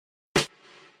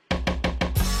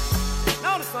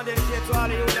this one dedicated to all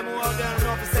of you them who out there and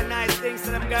know to say nice things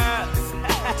to them girls.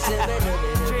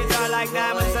 Treat her like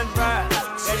diamonds and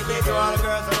pearls. Dedicated to all the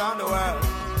girls around the world.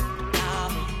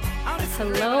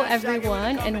 Hello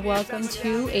everyone and welcome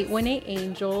to 818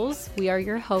 Angels. We are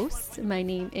your hosts. My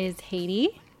name is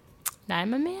Haiti. And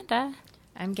I'm Amanda.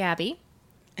 I'm Gabby.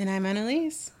 And I'm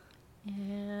Annalise.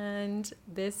 And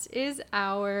this is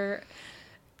our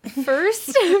first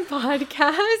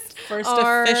podcast. First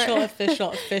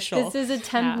official. This is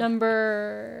attempt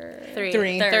number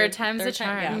three. Third time's the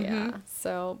charm. Yeah.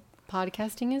 So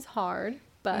podcasting is hard,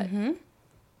 but we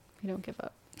don't give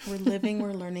up. We're living,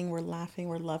 we're learning, we're laughing,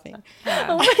 we're loving.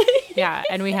 Yeah,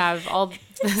 and we have all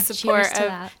the support Cheers to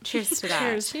that. Cheers to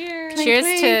that. Cheers.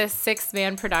 Cheers to Six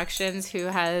Man Productions, who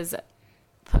has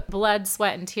put blood,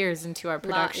 sweat, and tears into our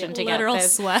production to get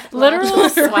this. Literal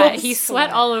sweat. He sweat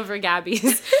all over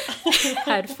Gabby's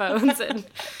headphones, and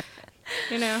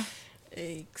you know,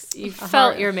 you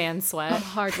felt your man sweat. A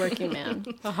hardworking man.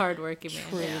 A hardworking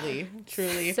man.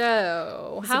 Truly.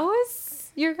 So, how was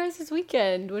your guys'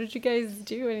 weekend? What did you guys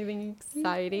do? Anything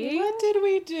exciting? What did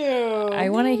we do? I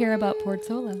want to hear about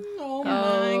Portola. Oh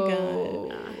my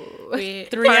God.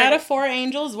 3 out of 4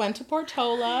 angels went to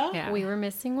Portola. Yeah. We were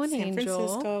missing one San angel.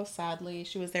 Francisco, sadly.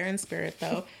 She was there in spirit,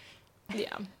 though.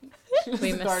 Yeah.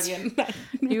 We missed guardian.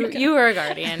 You were a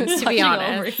guardian, to be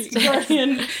honest.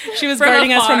 Guardian. She was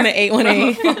guarding us from the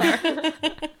 818.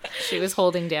 She was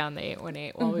holding down the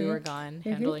 818 while we were gone,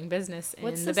 handling business in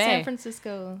What's the the Bay. San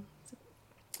Francisco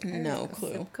No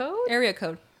clue. Code? area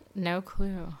code? No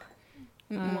clue.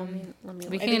 Let me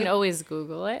We can always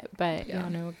Google it, but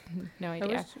no I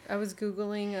idea. was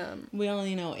Googling. We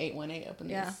only know 818 up in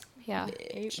this. Yeah.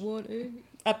 818.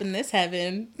 Up in this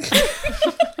heaven.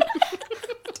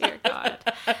 Dear God.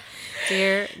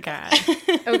 Dear God.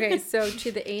 Okay, so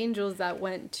to the angels that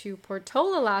went to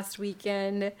Portola last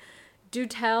weekend, do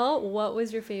tell, what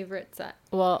was your favorite set?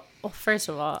 Well, first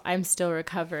of all, I'm still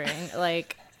recovering.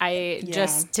 Like, I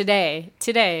just today,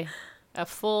 a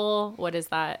full,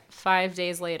 5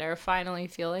 days later, finally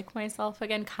feel like myself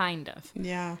again, kind of.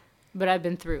 Yeah. But I've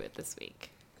been through it this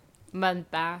week. My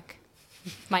back,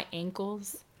 my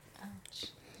ankles.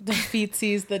 The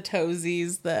feetsies, the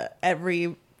toesies, the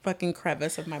every fucking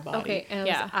crevice of my body. Okay, and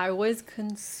Yeah. I was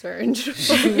concerned.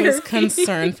 She was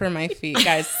concerned for my feet.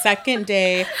 Guys, second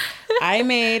day, I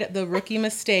made the rookie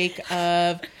mistake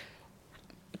of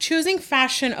choosing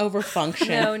fashion over function.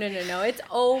 No. It's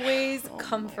always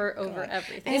comfort over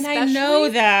everything. And I know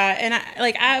that. And I,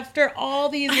 like, after all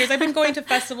these years, I've been going to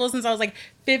festivals since I was like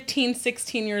 15,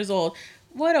 16 years old.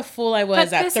 What a fool I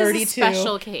was at 32.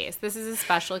 This is a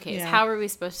special case. Yeah. How were we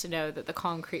supposed to know that the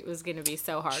concrete was going to be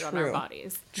so hard on our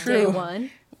bodies? Day one.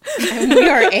 And we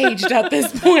are aged at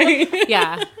this point.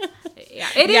 Yeah.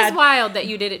 It is wild that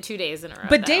you did it 2 days in a row.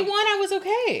 But day 1, I was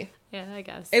okay. Yeah, I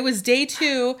guess. It was day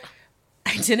 2.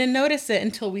 I didn't notice it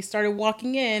until we started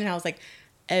walking in. And I was like,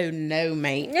 oh, no,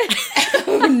 mate.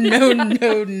 Oh,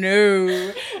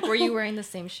 no. Were you wearing the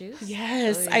same shoes?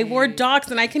 Yes, I wore Docs,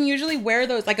 and I can usually wear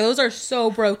those. Like, those are so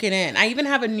broken in. I even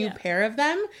have a new pair of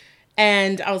them,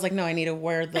 and I was like, no, I need to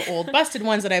wear the old busted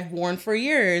ones that I've worn for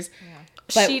years. Yeah.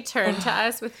 But, she turned to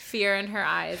us with fear in her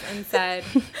eyes and said,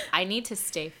 I need to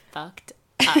stay fucked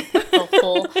up the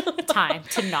whole time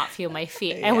to not feel my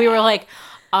feet. And we were like,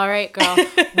 all right, girl,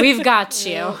 we've got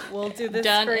you. We'll do this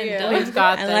Done for and you. done. We've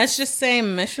got and this. let's just say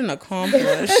mission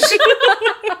accomplished.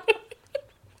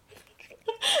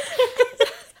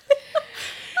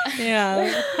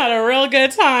 Yeah, had a real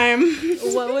good time.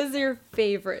 What was your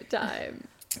favorite time?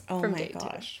 Oh From my day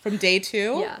gosh. From day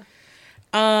 2?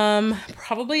 Yeah.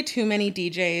 Probably too many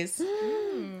DJs.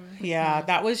 Yeah,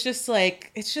 that was just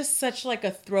like, it's just such like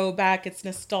a throwback. It's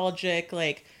nostalgic.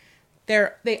 Like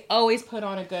they always put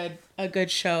on a good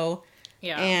show.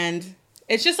 Yeah. And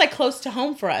it's just like close to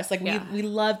home for us. Like Yeah. we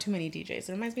love too many DJs.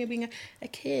 It reminds me of being a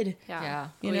kid. Yeah.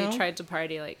 You We know? tried to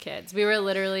party like kids. We were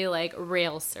literally like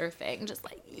rail surfing, just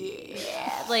like,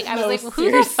 yeah. Like, I was No, like, who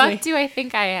the seriously. fuck do I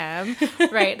think I am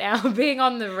right now? Being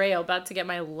on the rail, about to get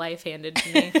my life handed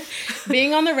to me.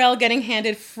 Being on the rail, getting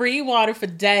handed free water for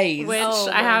days. Which Oh,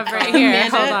 I have my right God. here.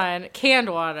 Amanda. Hold on. Canned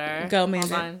water. Go, Hold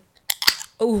Amanda. on.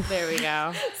 Ooh. There we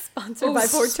go. Sponsored by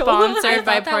Portola. Sponsored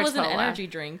by That was an Portola. energy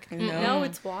drink. No,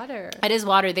 it's water. It is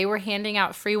water. They were handing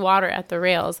out free water at the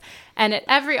rails. And at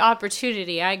every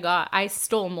opportunity I got, I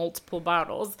stole multiple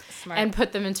bottles and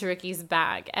put them into Ricky's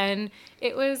bag. And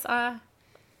it was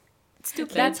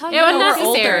stupid. That's how it you was know we're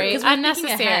unnecessary. older, 'cause we're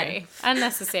thinking ahead.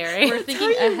 Unnecessary. We're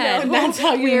thinking ahead. And that's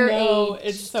how you We're know aged.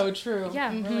 it's so true.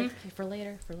 Yeah, we're like, okay, for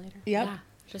later. Yep. Yeah.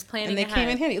 Just planning And they ahead. came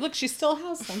in handy. Look, she still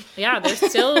has them. Yeah, they're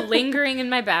still lingering in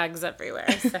my bags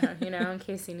everywhere. So, in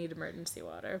case you need emergency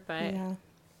water. But Yeah.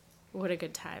 what a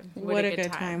good time. What a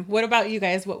good time. What about you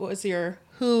guys?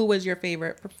 Who was your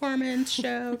favorite performance,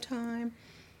 show, time?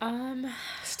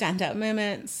 Standout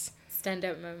moments.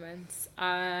 Standout moments.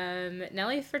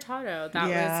 Nelly Furtado. That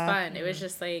was fun. It was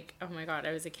just like, oh my God,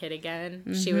 I was a kid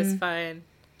again. She was fun.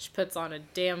 She puts on a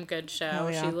damn good show. Oh,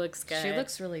 yeah. She looks good. She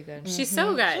looks really good. She's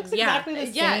so good. She looks exactly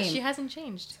the Yeah, same. she hasn't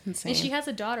changed. Insane. And she has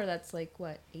a daughter that's like,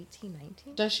 what, 18,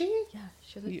 19? Does she? Yeah.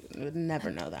 She has a, You would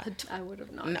never know that. I would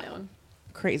have not No. known.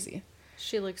 Crazy.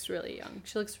 She looks really young.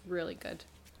 She looks really good.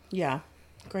 Yeah.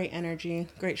 Great energy.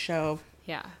 Great show.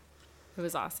 Yeah. It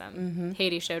was awesome.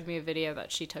 Haiti showed me a video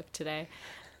that she took today.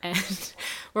 And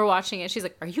we're watching it. She's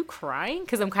like, "Are you crying?"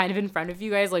 Because I'm kind of in front of you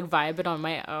guys, like vibing on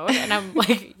my own. And I'm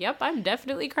like, "Yep, I'm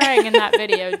definitely crying in that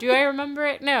video." Do I remember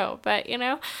it? No, but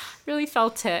really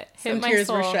felt it. Hit Some my tears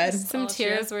were soul. shed. Some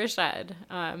tears were shed.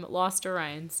 Lost a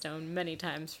rhinestone many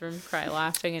times from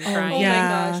laughing and Oh crying.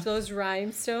 Yeah. my gosh, those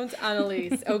rhinestones,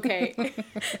 Annalise. Okay,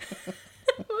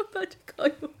 I'm about to call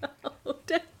you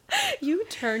out. You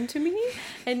turned to me,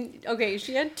 and okay,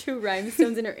 she had 2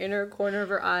 rhinestones in her inner corner of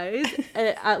her eyes,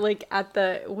 at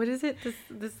the what is it?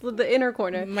 The inner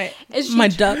corner. And she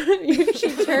duck.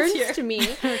 She turns to me,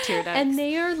 Tear ducts. and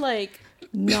they are like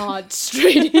not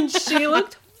straight, and she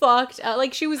looked fucked out.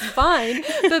 Like she was fine,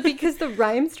 but because the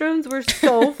rhinestones were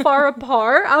so far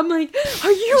apart, I'm like,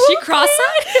 "Are you?" she okay?"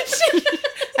 cross-eyed?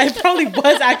 I probably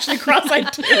was actually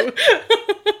cross-eyed too.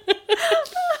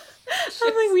 I'm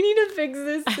like, we need to fix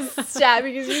this stat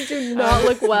because you do not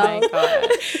look well. Oh my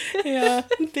God. Yeah.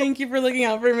 Thank you for looking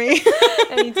out for me.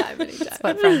 Anytime. That's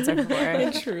what friends are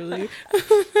for. Truly.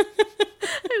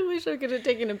 I wish I could have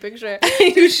taken a picture.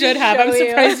 You should have. I'm Show you.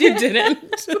 surprised you didn't.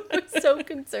 I was so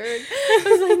concerned. I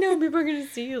was like, no, people are going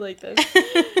to see you like this.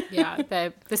 Yeah,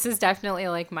 babe, this is definitely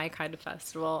like my kind of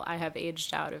festival. I have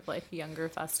aged out of like younger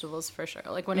festivals for sure.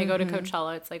 Like when I go to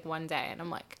Coachella, it's like one day and I'm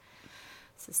like,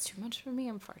 this is too much for me.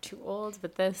 I'm far too old.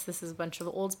 But this is a bunch of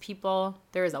old people.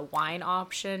 There is a wine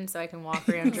option, so I can walk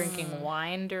around drinking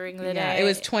wine during the Yeah, day. it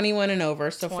was 21 and over,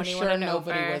 so for 21 sure and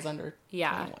nobody over. was under 21.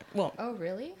 Yeah. Well, Oh,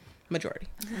 really? majority.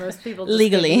 Most people just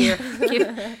Legally.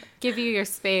 give you your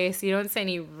space. You don't say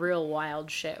any real wild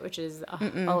shit, which is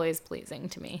always pleasing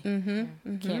to me.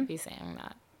 Can't be saying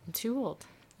that. I'm too old.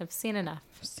 I've seen enough.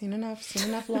 Seen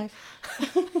enough life.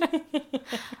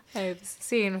 I've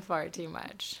seen far too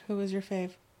much. Who was your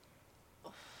fave?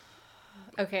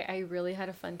 Okay, I really had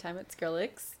a fun time at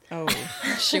Skrillex. Oh.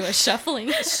 She was shuffling.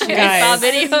 I saw a Guys.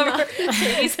 video of her.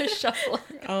 He's a shuffler.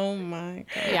 Oh my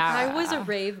God. Yeah. I was a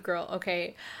rave girl.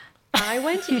 Okay. I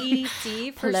went to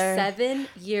EDC for Plur. 7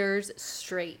 years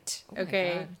straight.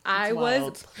 Okay. God. I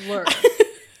wild. was plur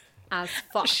as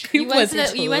fuck. You went to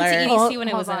was EDC hilarious. when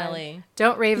it was in Hold on. LA.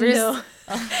 Don't ravers. No.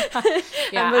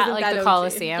 Yeah, wasn't at like that the OG.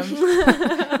 Coliseum.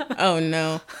 Oh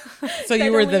no. So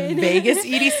you were the win. Vegas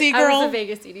EDC I girl? was a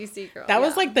Vegas EDC girl. That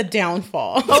was yeah. like the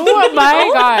downfall. Oh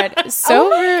my God. So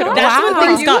rude. That's when Wow.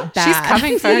 things got bad. She's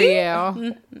coming for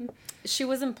you. She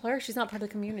wasn't plur. She's not part of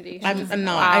the community. She I'm was,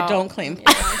 not. Wow. I don't claim.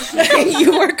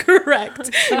 You are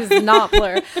correct. she was not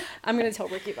plur. I'm gonna tell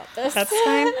Ricky about this. That's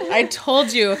fine. I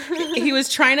told you. He was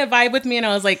trying to vibe with me, and I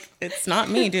was like, "It's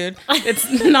not me, dude. It's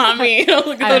not me. Go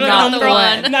to not the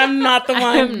Umbrella. one. I'm not the one.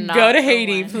 I'm not Go to the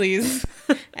Haiti, one." please."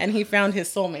 And he found his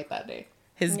soulmate that day.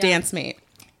 His Yeah. dance mate.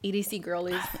 EDC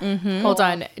girlies. Hold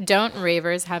on. Don't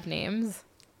ravers have names?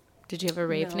 Did you have a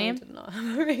rave No, I name? did not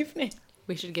have a rave name.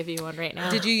 We should give you one right now.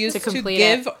 Did you use to complete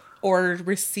give it? or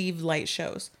receive light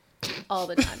shows? All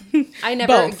the time. I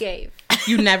never Both. gave.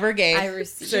 You never gave. I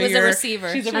received. So She was a you're-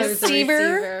 receiver. She's a I was a receiver,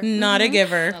 receiver. not a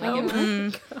giver.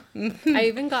 I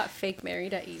even got fake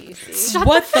married at EDC.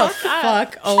 What the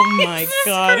fuck? Oh my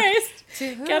God.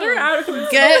 Get her out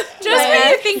of Get Just when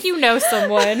you think you know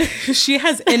someone. She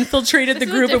has infiltrated the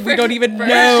group and we don't even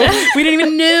know. We didn't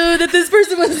even know that this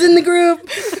person was in the group.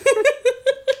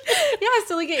 Yeah,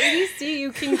 so like at EDC,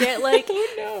 you can get like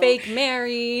fake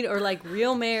married or like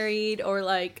real married or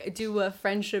like do a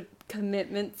friendship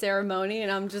commitment ceremony,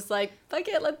 and I'm just like, fuck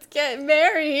it, let's get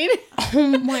married.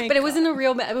 Oh my But it wasn't a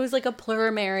real. It was like a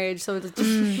plur marriage, so it was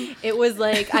just. It was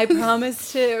like I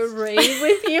promised to rave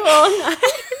with you all night.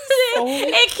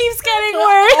 It keeps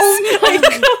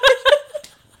getting worse.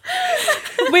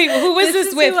 Wait, who was this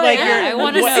is with? who I Like am. your I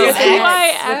wanna what- know. your This is who ex?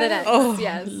 I With an am. ex, Oh,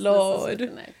 yes, this was Lord. with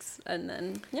an ex. And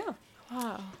then yeah,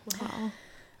 Wow. Wow.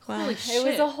 it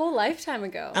was a whole lifetime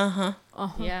ago. Uh-huh.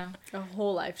 Yeah. A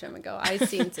whole lifetime ago. I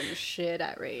seen some shit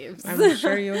at raves. I'm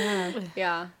sure you have.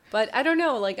 Yeah, but I don't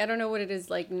know. Like I don't know what it is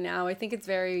like now. I think it's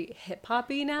very hip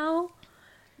hoppy now.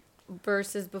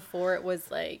 versus before it was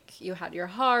like you had your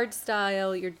hard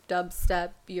style, your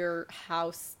dubstep, your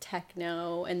house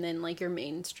techno, and then like your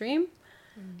mainstream.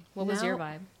 What was your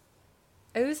vibe?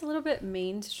 It was a little bit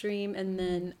mainstream, and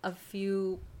then a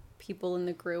few people in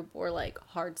the group were like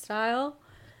hard style,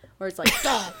 where it's like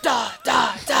da da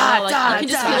da da Like, da. you can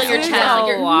just da. feel your chest. a Like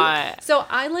your, lot. So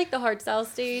I like the hard style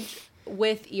stage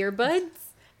with earbuds,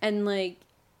 and like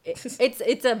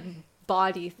it's a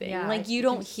body thing. Yeah, Like you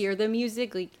don't hear the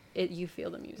music, like you feel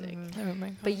the music. Oh my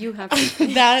God. But you have to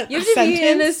That you have to sentence, be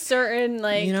in a certain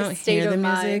like you don't state hear the of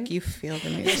music, mind. you feel the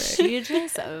music. You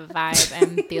just vibe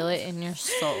and feel it in your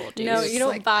soul, dude. No, you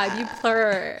don't vibe, you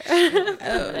plur. Oh, look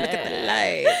at the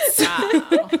lights.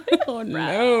 Wow. Oh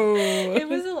no. It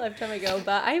was a lifetime ago,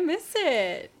 but I miss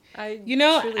it. I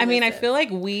I mean, I feel like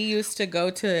we used to go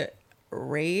to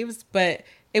raves, but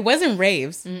it wasn't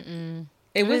raves.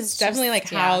 It was definitely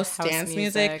just, like house dance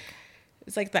music.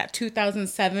 It's like that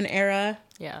 2007 era.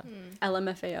 Yeah.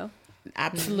 LMFAO.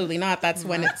 Absolutely not. That's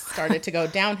when it started to go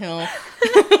downhill.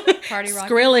 party rock.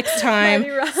 Skrillex time.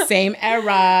 Party rock. Same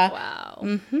era.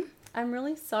 Wow. I'm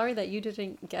really sorry that you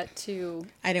didn't get to.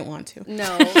 I didn't want to.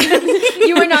 No,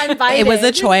 you were not invited. It was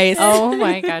a choice. Oh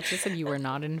my God. She said you were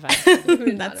not invited. You were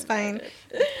not That's fine. invited.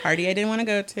 Party I didn't want to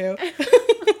go to.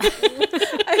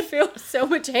 I feel so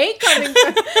much hate coming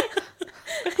from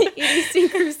EDC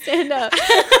crew stand up.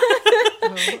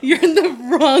 You're in the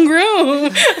wrong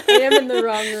room. I am in the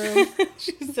wrong room.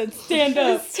 She said, stand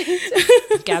up.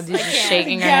 Gabby's just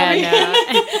shaking her head now.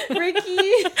 Ricky.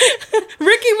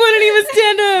 Ricky wouldn't even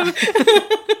stand up.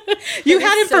 You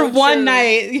had it so for one true.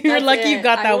 night. You're That's lucky it. you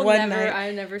got I that will one never, night.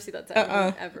 I never see that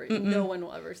time ever. No one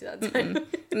will ever see that time.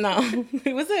 No,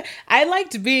 it was I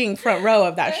liked being front row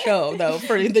of that show though.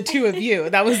 For the two of you,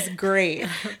 that was great.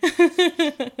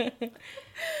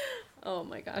 Oh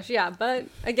my gosh, yeah. But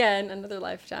again, another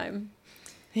lifetime.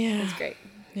 Yeah, It's great.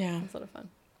 yeah. It's a lot of fun.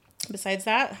 Besides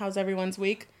that, how's everyone's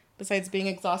week? Besides being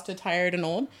exhausted, tired, and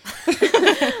old.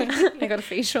 I got a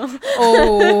facial.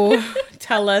 Oh,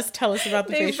 tell us about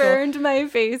the They facial. burned my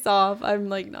face off. I'm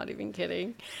like not even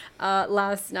kidding.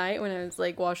 Last night when I was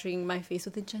like washing my face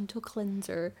with a gentle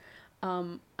cleanser,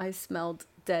 I smelled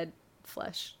dead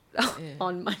flesh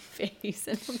on my face,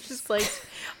 and I'm just like,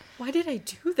 why did I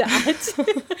do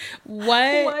that?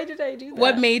 Why did I do that?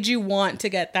 What made you want to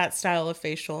get that style of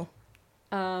facial?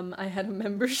 I had a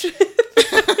membership.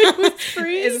 It was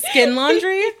free. Is it Skin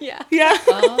Laundry? Yeah. Yeah.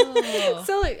 Oh.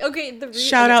 So like, okay, the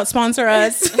Shout out, sponsor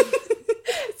us.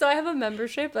 So I have a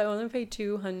membership. I only pay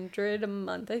 $200 a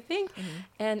month, I think.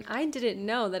 And I didn't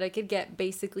know that I could get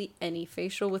basically any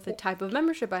facial with the type of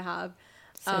membership I have.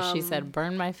 So she said,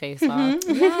 burn my face off.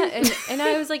 Yeah, and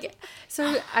I was like,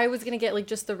 so I was gonna get like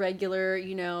just the regular,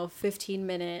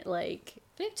 15-minute, like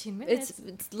 15 minutes.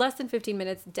 it's less than 15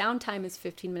 minutes. Downtime is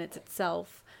 15 minutes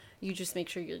itself. You just make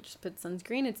sure you just put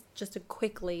sunscreen. It's just a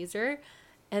quick laser,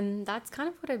 and that's kind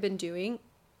of what I've been doing.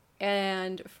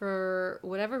 And for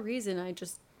whatever reason, I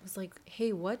just was like,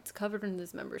 hey, what's covered in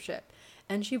this membership?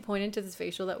 And she pointed to this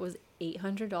facial that was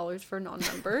 $800 for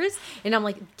non-members. And I'm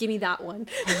like, give me that one.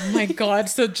 Oh my God.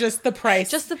 So just the price.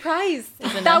 Just the price.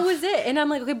 That was it. And I'm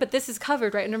like, okay, but this is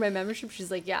covered right under my membership. She's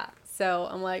like, yeah. So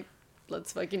I'm like,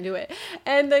 let's fucking do it.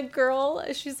 And the girl,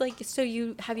 she's like, so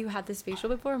have you had this facial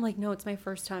before? I'm like, no, it's my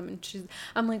first time. And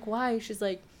I'm like, why? She's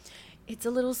like, it's a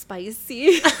little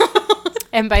spicy.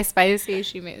 And by spicy,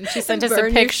 she sent us a Burn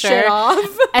your picture, shit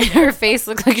off. and her face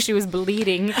looked like she was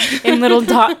bleeding in little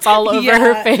dots all over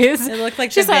her face. It looked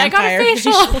like She's the like, I got a vampire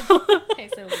facial. Okay,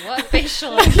 so what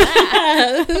facial is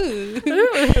that?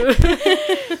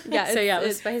 Yeah, It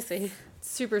was spicy.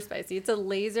 super spicy. It's a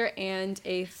laser and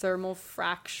a thermal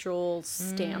fractional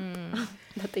stamp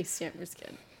that they stamp your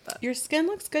skin. But Your skin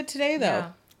looks good today, though.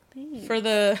 Yeah. thanks. For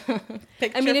the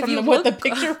picture, I mean, if from you what the look-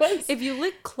 picture was. If you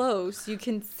look close, you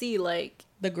can see like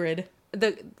The grid.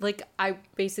 I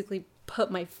basically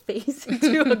put my face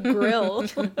into a grill.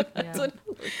 That's what it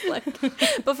looks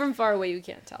like. But from far away, you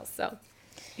can't tell. So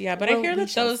Yeah, but Well, I hear we that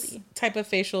shall those see. type of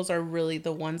facials are really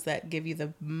the ones that give you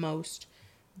the most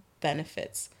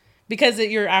benefits because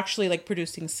you're actually like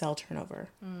producing cell turnover.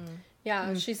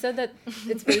 yeah, she said that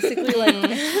it's basically like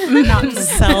Not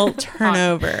cell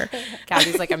turnover.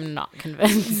 Gabby's like, I'm not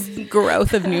convinced.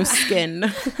 Growth of new skin.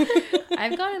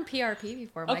 I've gotten PRP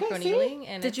before, Okay, microneedling.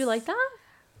 And Did you like that?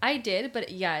 I did,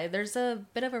 but yeah, there's a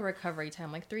bit of a recovery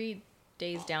time, like 3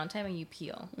 days downtime and you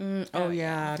peel. Oh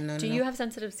yeah, no. Do you have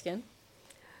sensitive skin?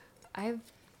 I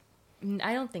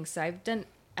don't think so. I've done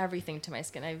everything to my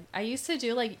skin. I used to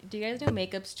do do you guys know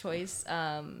Makeup's Choice?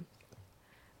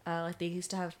 Like they used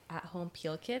to have at home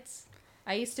peel kits.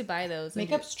 I used to buy those.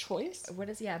 Makeup's Choice?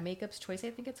 Makeup's Choice,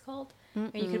 I think it's called.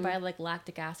 And you could buy like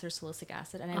lactic acid or salicylic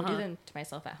acid, and I would do them to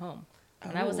myself at home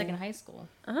when I was like in high school.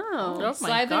 Oh so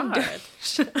my I've been God.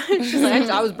 She's like,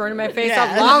 I was burning my face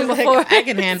off long before. I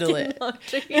can handle it.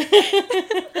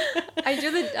 I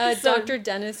do the Dr.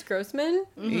 Dennis Grossman.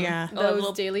 Yeah. Those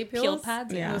little daily pills. peel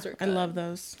pads. Yeah. Those are I good. love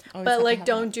those. Always But have to like, have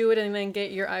don't do it and then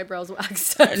get your eyebrows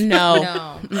waxed up. that.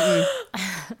 No. No.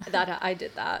 That I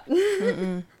did that.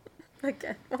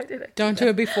 Again, why did I? Don't do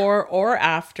it before or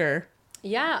after.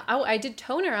 Yeah. Oh, I did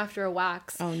toner after a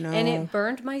wax. Oh, no. And it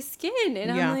burned my skin,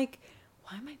 and Yeah. I'm like,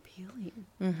 why am I peeling?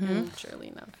 And surely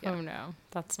enough. Yeah. Oh no,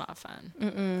 that's not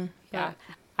fun. Yeah.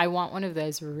 I want one of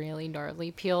those really gnarly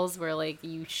peels where like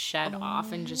you shed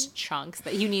off in just chunks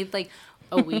that you need like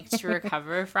a week to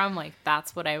recover from. Like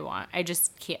that's what I want. I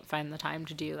just can't find the time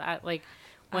to do that. Like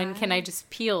when can I just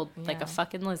peel like a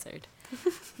fucking lizard?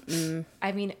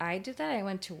 I mean, I did that. I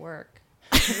went to work.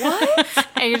 What?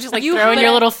 And you're just like throwing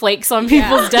your little flakes on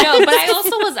people's desks. No, but I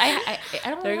also was. I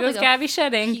don't. There have, goes like, Gabby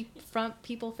shedding. front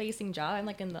people facing job. I'm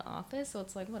like in the office, so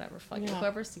it's like whatever. Fuck it.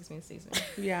 Whoever sees me sees me.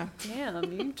 Yeah.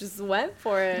 Damn, you just went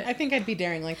for it. I think I'd be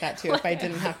daring like that too if I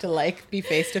didn't have to like be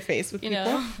face to face with You people.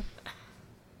 know.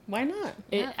 Why not?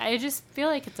 I just feel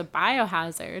like it's a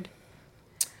biohazard.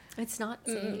 It's not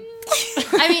safe.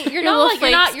 I mean, you're Your not little like you're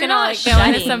not flake's you're gonna, not like, go into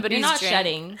shedding. somebody's You're not drink.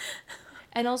 shedding.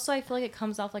 And also, I feel like it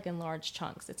comes off like in large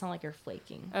chunks. It's not like you're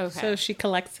flaking. Okay. So she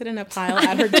collects it in a pile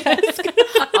at her desk.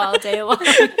 all day long.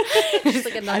 Just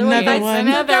like another one. Another one.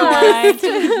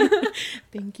 Another one.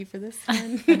 Thank you for this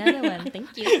one. Another one.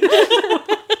 Thank you.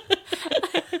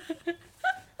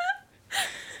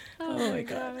 Oh my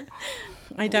god.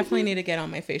 I definitely need to get on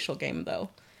my facial game though.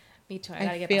 Me too.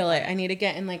 I feel it. I need to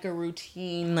get in like a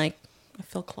routine. Like I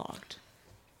feel clogged.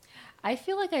 I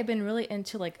feel like I've been really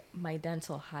into like my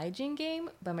dental hygiene game,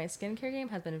 but my skincare game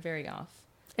has been very off.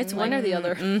 It's one or the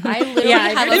other. I literally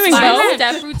I've have been a doing both.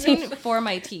 5-step routine for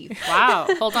my teeth. Wow.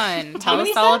 Hold on. Tell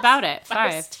us all about it.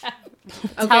 5. Tell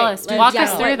us. let's- Walk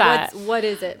us through that. What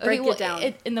is it? Break it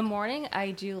down. In the morning,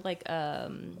 I do like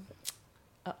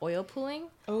oil pulling.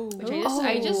 Oh. Which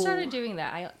I just started doing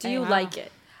that. Do you like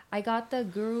it? I got the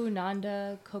Guru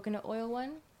Nanda coconut oil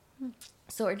one.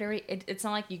 So it's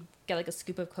not like you get like a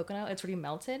scoop of coconut. It's already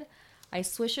melted. I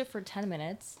swish it for 10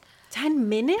 minutes. 10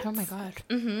 minutes? Oh my God.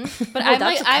 But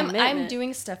that's a I'm commitment.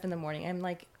 doing stuff in the morning. I'm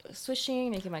like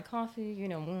swishing, making my coffee, you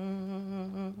know.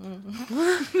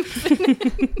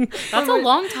 That's a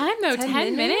long time though. 10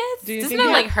 10 minutes? Do you Doesn't think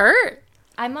it like hurt?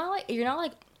 I'm not like you're not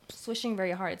like swishing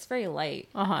very hard. It's very light.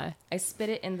 Uh-huh. I spit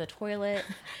it in the toilet.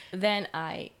 Then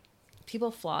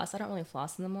people floss. I don't really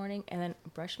floss in the morning. And then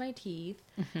brush my teeth.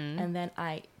 And then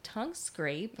I tongue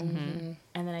scrape. And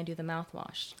then I do the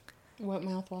mouthwash. What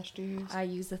mouthwash do you use? I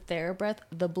use the TheraBreath,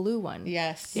 the blue one.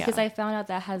 Yes. Because I found out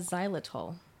that has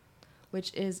xylitol,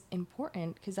 which is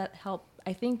important because that help.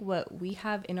 I think what we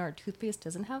have in our toothpaste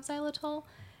doesn't have xylitol.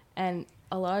 And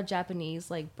a lot of Japanese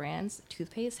like brands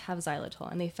toothpaste have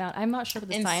xylitol. And they found, I'm not sure what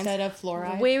the science. Instead of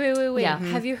fluoride. Wait. Yeah.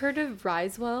 Have you heard of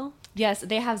Risewell? Yes,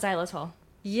 they have xylitol.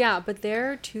 Yeah, but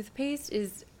their toothpaste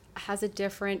has a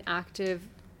different active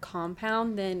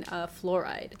compound than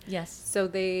fluoride. Yes. So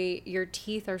your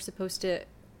teeth are supposed to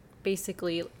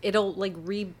basically, it'll like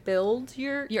rebuild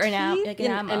your teeth, like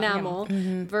enamel.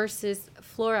 versus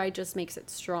fluoride just makes it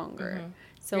stronger.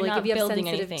 So You're like not if you have building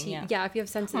sensitive anything, teeth, yeah. if you have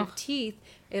sensitive teeth,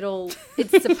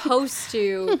 it's supposed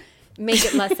to make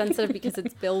it less sensitive because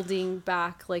it's building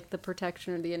back like the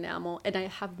protection of the enamel. And I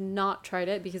have not tried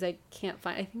it because I can't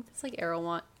find. I think it's like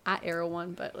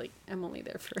Arrow1, but like I'm only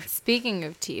there for. Speaking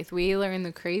of teeth, we learned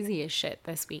the craziest shit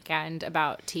this weekend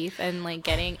about teeth and like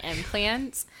getting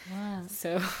implants. Wow.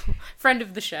 So, friend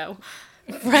of the show.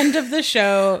 Friend of the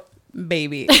show,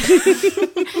 baby.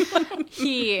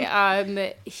 He had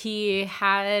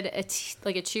a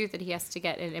tooth that he has to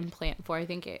get an implant for.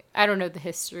 I don't know the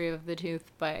history of the tooth,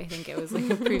 but I think it was like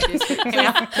a previous.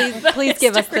 Please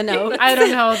give us the note. I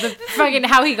don't know the fucking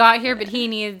how he got here, but he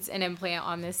needs an implant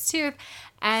on this tooth,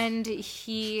 and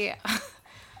he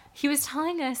was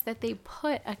telling us that they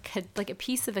put a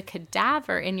piece of a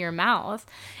cadaver in your mouth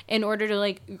in order to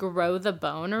like grow the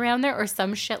bone around there or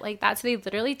some shit like that. So they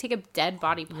literally take a dead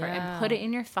body part and put it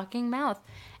in your fucking mouth.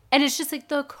 And it's just like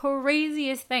the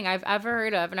craziest thing I've ever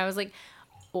heard of. And I was like,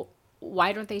 well,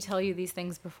 why don't they tell you these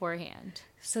things beforehand?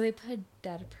 So they put a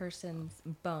dead person's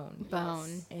bone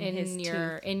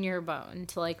in your bone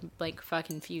to like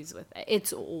fucking fuse with it.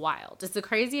 It's wild. It's the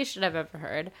craziest shit I've ever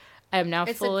heard. I'm now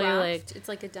fully like it's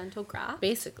like a dental graft.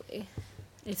 basically.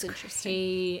 It's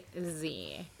interesting.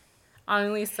 crazy.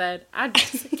 Annalise said, I'd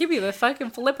just give you the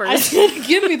fucking flippers.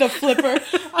 Give me the flipper.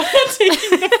 I'm not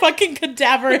taking the fucking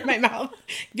cadaver in my mouth.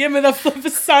 Give me the flipper.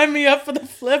 Sign me up for the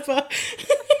flipper.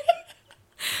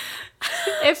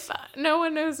 If no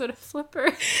one knows what a flipper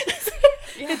is,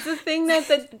 It's a thing that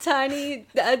the tiny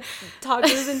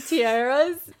toddlers and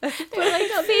tiaras they're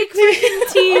like fake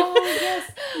freaking teeth. Oh,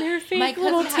 yes. They're fake My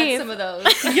little cousin had teeth. some of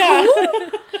those. Yeah.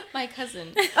 My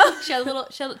cousin. She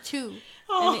had two.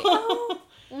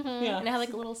 Yeah. And it had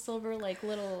like a little silver, like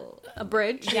little... a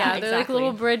bridge. Yeah, Yeah, they're like exactly.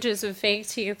 little bridges with fake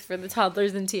teeth for the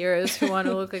toddlers and tiaras who want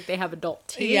to look like they have adult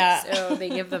teeth. Yeah. So they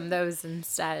give them those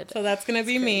instead. So that's going to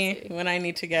be me when I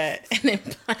need to get an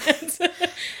implant.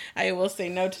 I will say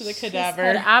no to the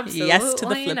cadaver. Absolutely Yes to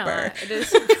the flipper. not. It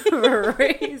is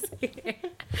crazy.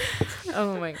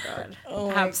 Oh my god. Oh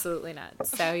my- Absolutely not.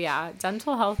 So yeah,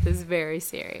 dental health is very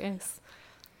serious.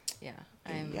 Yeah.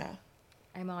 Yeah.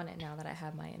 I'm on it now that I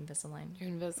have my Invisalign. Your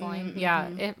Invisalign. Yeah,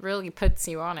 it really puts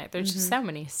you on it. There's just so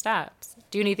many steps.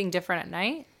 Do anything different at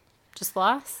night? Just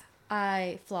floss?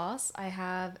 I floss. I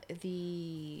have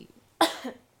the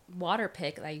water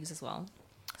pick that I use as well.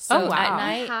 So Oh, wow. at I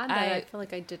night, had that. I feel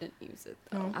like I didn't use it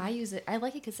though. I use it. I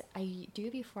like it because I do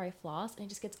it before I floss, and it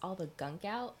just gets all the gunk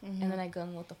out. And then I go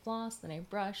in with the floss, then I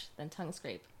brush, then tongue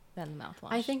scrape, then the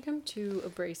mouthwash. I think I'm too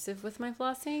abrasive with my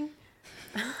flossing.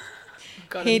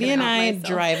 God, I'm Katie gonna and out I myself.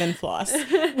 drive and floss.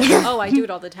 Oh, I do it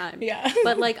all the time. Yeah.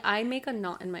 But like, I make a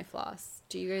knot in my floss.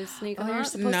 Do you guys sneak a Oh, you're knot?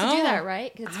 supposed to No. do that,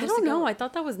 right? 'Cause it's I supposed don't to go- know. I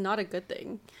thought that was not a good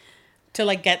thing. To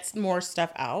like get more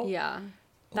stuff out. Yeah.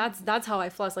 That's how I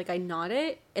floss. Like I knot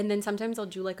it, and then sometimes I'll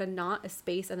do like a knot, a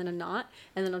space, and then a knot,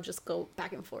 and then I'll just go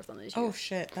back and forth on the tooth. Oh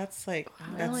shit, that's like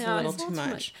that's Yeah, a little it's too not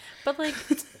much. But like,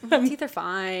 my teeth are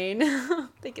fine.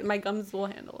 My gums will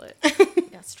handle it.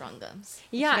 Yeah, strong gums.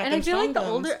 Yeah, got and I them feel like the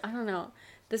strong gums. older, I don't know,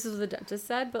 this is what the dentist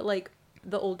said, but like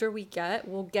the older we get,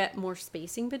 we'll get more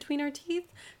spacing between our teeth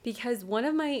because one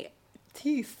of my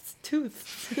tooths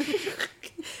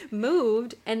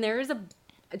moved, and there is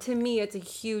to me, it's a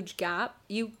huge gap.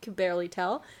 You can barely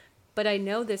tell, but I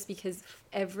know this because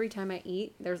every time I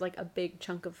eat, there's like a big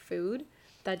chunk of food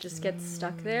that just gets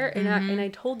stuck there. And I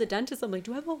told the dentist, I'm like,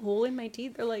 do I have a hole in my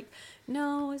teeth? They're like,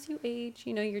 no, as you age,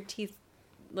 your teeth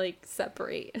like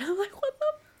separate. And I'm like, what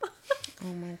the fuck?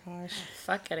 Oh my gosh.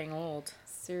 Fuck getting old.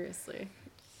 Seriously.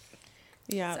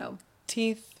 Yeah. So.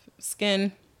 Teeth,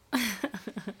 skin.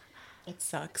 It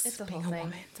sucks. It's a being whole thing.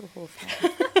 woman. It's a whole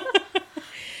thing.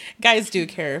 Guys do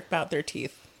care about their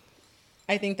teeth.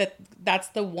 I think that's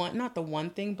the one, not the one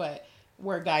thing, but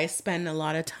where guys spend a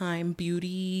lot of time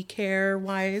beauty care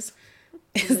wise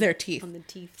is their teeth. On the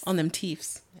teeth. On them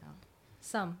teeths. Yeah.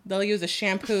 Some. They'll use a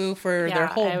shampoo for Yeah, their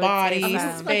I whole would body, say so.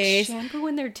 Like face. shampoo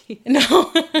in their teeth.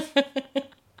 No.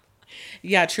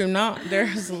 Yeah, true. Not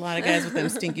there's a lot of guys with them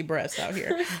stinky breaths out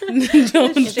here.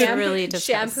 Don't- It's really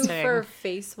Shampoo disgusting. for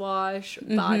face wash,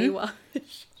 body wash.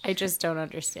 I just don't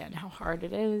understand how hard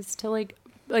it is to like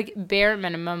bare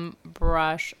minimum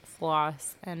brush,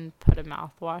 floss, and put a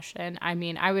mouthwash in. I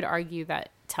mean, I would argue that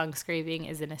tongue scraping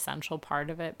is an essential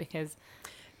part of it because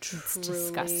it's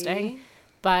disgusting.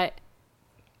 But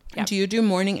yeah. Do you do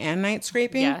morning and night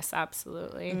scraping? yes,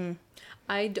 absolutely.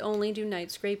 I only do night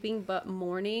scraping, but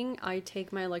morning I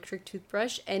take my electric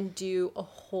toothbrush and do a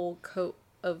whole coat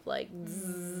of like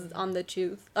zzz on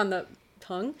the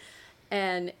tongue,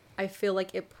 and I feel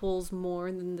like it pulls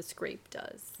more than the scrape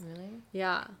does. Really?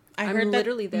 Yeah, I I'm heard that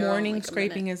literally there on, morning like, a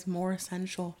scraping minute. is more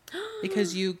essential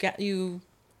because you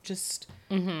just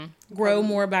grow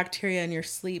more bacteria in your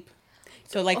sleep.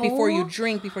 So like before you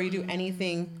drink, before you do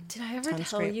anything. Did I ever tongue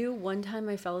tell scrape. you one time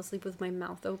I fell asleep with my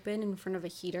mouth open in front of a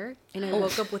heater and I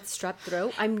woke up with strep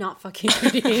throat? I'm not fucking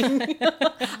kidding.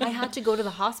 I had to go to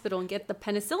the hospital and get the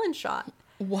penicillin shot.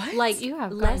 What? Like You have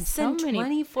gotten less so than many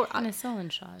 24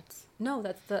 penicillin shots. No,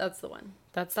 that's the one.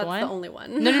 That's That's the one. the only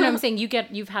one. No, I'm saying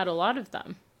you've had a lot of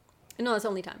them. No, that's the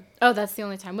only time. Oh, that's the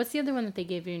only time. What's the other one that they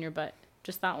gave you in your butt?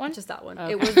 Just that one? Just that one.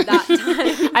 Okay. It was that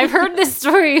time. I've heard this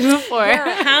story before.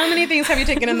 How many things have you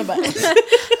taken in the butt?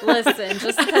 Listen,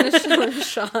 just penicillin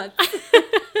shots.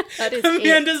 That is it.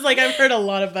 Amanda's like, I've heard a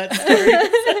lot of butt stories.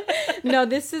 No,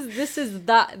 this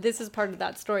is part of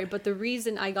that story. But the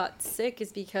reason I got sick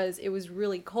is because it was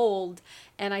really cold,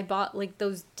 and I bought like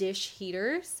those dish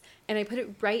heaters, and I put it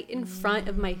right in front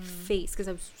of my face because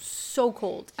I was so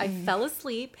cold. I fell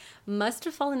asleep. Must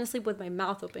have fallen asleep with my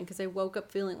mouth open because I woke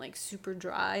up feeling like super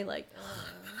dry, like.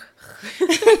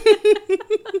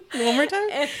 One more time?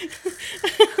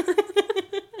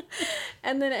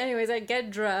 And then, anyways, I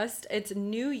get dressed. It's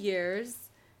New Year's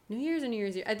or New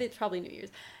Year's Eve. I think it's probably New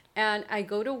Year's. And I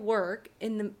go to work.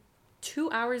 In the 2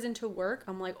 hours into work,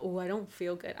 I'm like, oh, I don't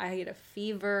feel good. I had a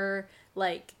fever.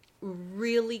 like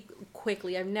really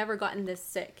quickly. I've never gotten this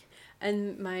sick.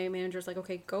 And my manager's like,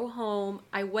 okay, go home.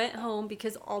 I went home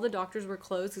because all the doctors were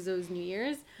closed because it was New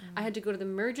Year's. I had to go to the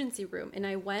emergency room. And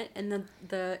I went, and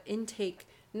the intake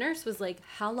nurse was like,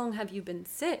 how long have you been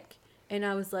sick? And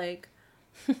I was like,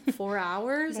 4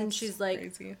 hours. And she's like,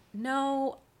 crazy.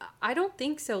 No, I don't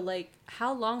think so. Like,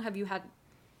 how long have you had,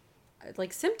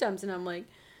 like, symptoms? And I'm like,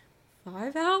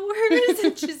 5 hours?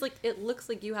 And she's like, it looks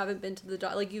like you haven't been to the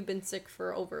doctor. Like, you've been sick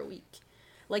for over a week.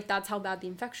 Like, that's how bad the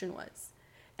infection was.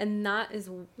 And that is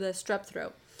the strep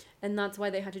throat. And that's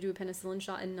why they had to do a penicillin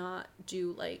shot and not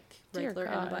do, like, regular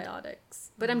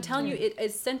antibiotics. But I'm telling you, it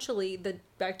essentially, the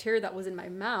bacteria that was in my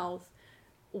mouth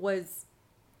was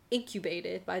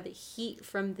incubated by the heat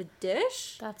from the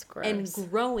dish. That's gross. And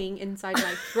growing inside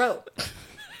my throat.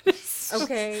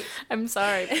 Okay. I'm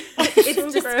sorry.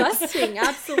 It's disgusting.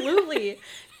 Absolutely.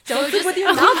 Don't sit with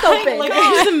your mouth open. Like,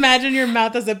 I just imagine your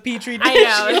mouth as a petri dish. I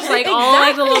know. It's like all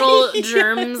like the little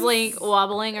germs like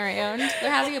wobbling around. They're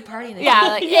having a party. Yeah,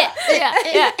 like yeah.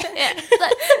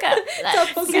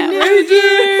 Let's go. New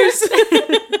Year's.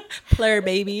 Player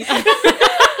baby.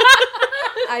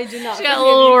 I do not. She got a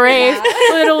little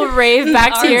rave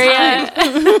bacteria.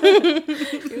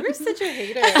 You were such a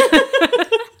hater.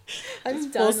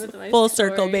 I'm done with my full story.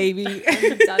 Circle, baby.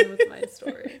 I'm done with my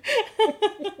story.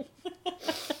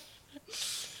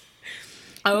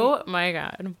 Oh my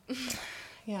god.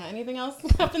 Yeah, anything else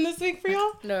happened this week for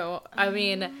y'all? No, I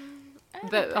mean,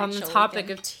 but on the topic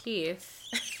of teeth.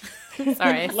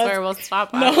 Sorry, I swear we'll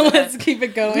stop. Let's keep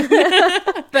it going.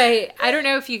 But I don't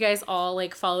know if you guys all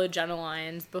like followed Jenna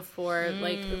Lyons before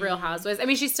like Real Housewives. I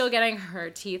mean, she's still getting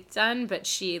her teeth done, but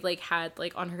she like had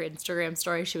like on her Instagram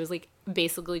story, she was like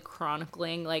basically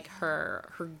chronicling like her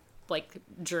like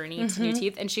journey to new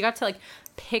teeth, and she got to like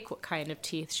pick what kind of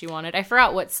teeth she wanted. I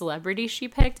forgot what celebrity she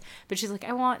picked, but she's like,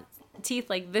 I want teeth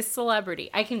like this celebrity.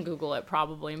 I can Google it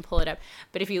probably and pull it up.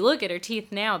 But if you look at her teeth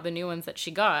now, the new ones that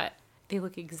she got, they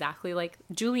look exactly like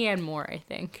Julianne Moore, I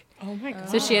think. Oh my god.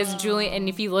 So she has and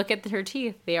if you look at her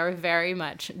teeth, they are very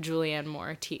much Julianne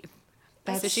Moore teeth.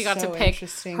 So she got to pick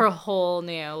her whole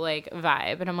new like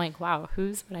vibe, and I'm like, wow,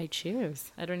 whose would I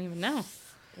choose? I don't even know.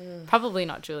 Probably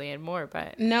not Julianne Moore,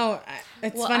 but no,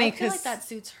 it's funny because I feel like that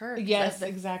suits her. Yes,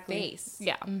 exactly. Face.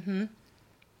 Yeah.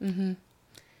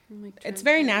 It's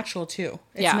very natural too.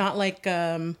 It's not like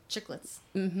chiclets.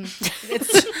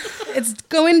 It's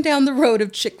going down the road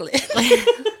of chiclet.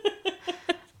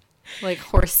 Like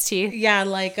horse teeth. Yeah,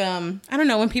 like I don't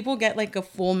know, when people get like a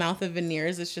full mouth of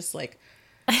veneers, it's just like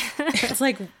it's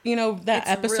like, you know, that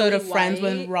episode of Friends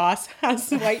when Ross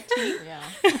has white teeth. Yeah.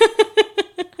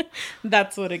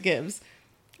 That's what it gives.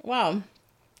 Wow.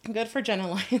 Good for Jenna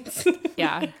Lyons.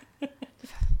 Yeah.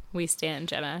 We stand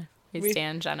Jenna. We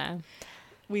stand Jenna.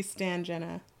 We stand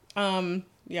Jenna.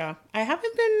 Yeah. I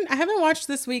haven't watched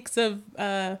this week's of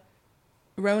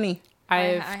Roni.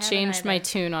 I've changed my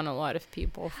tune on a lot of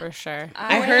people for sure.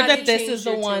 I heard that this is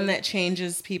the one that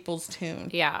changes people's tune.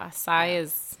 Yeah, Sai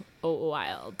is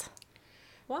wild.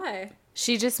 Why?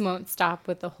 She just won't stop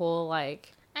with the whole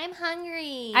like, I'm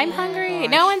hungry. I'm hungry.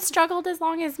 No one struggled as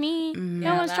long as me.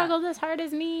 No one that. struggled as hard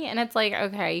as me. And it's like,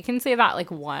 okay, you can say that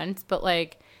like once, but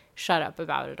like, shut up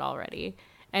about it already.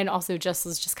 And also Jess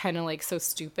was just kind of like so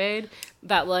stupid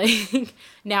that like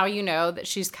now you know that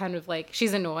she's kind of like,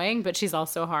 she's annoying, but she's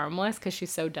also harmless because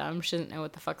she's so dumb. She doesn't know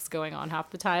what the fuck's going on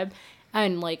half the time.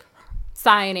 And like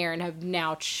Sai and Aaron have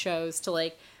now chose to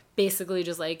like basically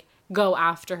just like go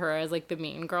after her as like the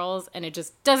mean girls. And it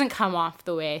just doesn't come off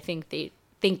the way I think they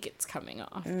think it's coming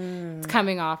off. It's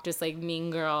coming off just like mean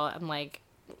girl and like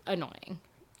annoying.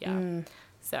 Yeah.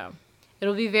 So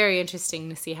it'll be very interesting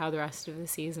to see how the rest of the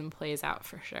season plays out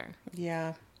for sure.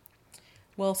 Yeah.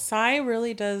 Well, Sai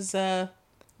really does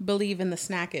believe in the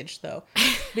snackage, though.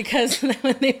 Because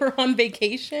when they were on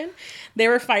vacation, they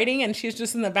were fighting, and she's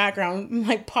just in the background,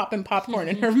 like, popping popcorn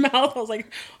in her mouth. I was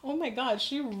like, oh, my God,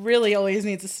 she really always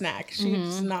needs a snack.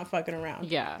 She's not fucking around.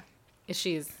 Yeah.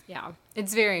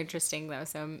 It's very interesting, though,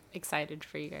 so I'm excited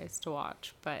for you guys to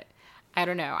watch. But I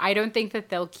don't know. I don't think that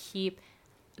they'll keep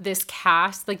this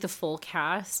cast, like the full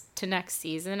cast, to next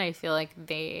season. I feel like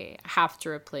they have to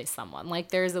replace someone. Like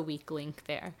there's a weak link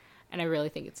there, and I really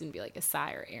think it's gonna be like a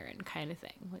Sai or Aaron kind of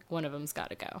thing. Like one of them's got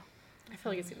to go. I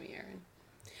feel like it's gonna be Aaron,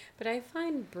 but I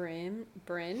find Bryn,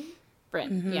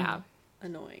 yeah,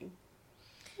 annoying.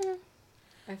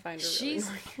 I find her She's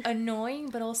really annoying,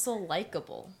 but also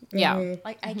likable. Yeah.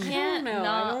 Like I can't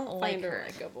not like her.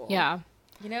 likable. Yeah.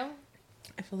 You know.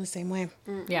 I feel the same way.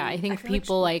 Yeah, I think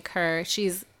people like her.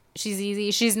 She's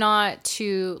easy. She's not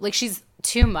too, like, she's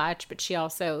too much, but she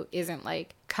also isn't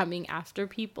like coming after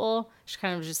people. She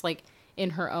kind of just like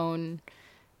in her own.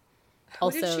 Who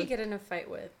Also, did she get in a fight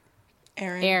with?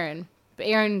 Aaron. But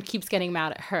Aaron keeps getting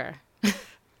mad at her.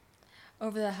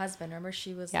 Over the husband. Remember,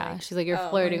 she was She's like, you're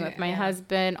flirting with my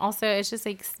husband. Also, it's just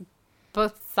like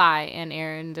both Sai and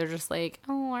Aaron, they're just like,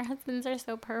 oh, our husbands are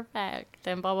so perfect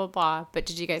and blah, blah, blah. But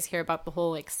did you guys hear about the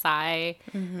whole like Sai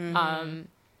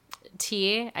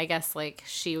tea? I guess like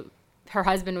her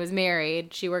husband was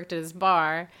married. She worked at his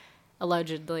bar,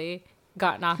 allegedly,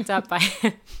 got knocked up by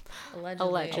him.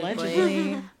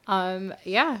 Allegedly.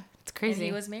 Yeah. It's crazy.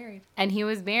 And he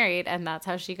was married. And that's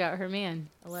how she got her man.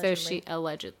 Allegedly. So she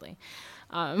allegedly.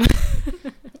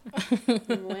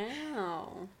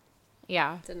 Wow.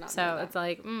 Yeah. Did not so know that. it's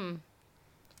like, and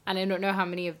I don't know how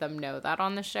many of them know that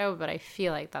on the show, but I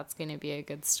feel like that's going to be a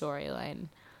good storyline.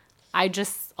 I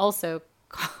just also,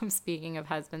 speaking of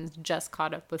husbands, just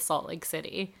caught up with Salt Lake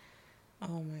City.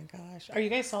 Oh my gosh. Are you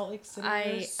guys Salt Lake City?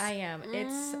 I am.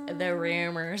 It's the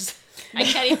rumors. I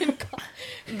can't even call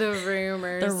The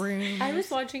rumors. I was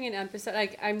watching an episode.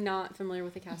 Like, I'm not familiar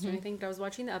with the cast or anything, but I was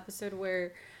watching the episode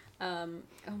where, oh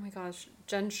my gosh,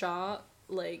 Jen Shaw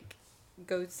like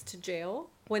goes to jail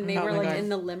when they were like God. in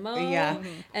the limo. Yeah.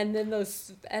 And then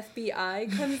those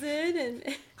FBI comes in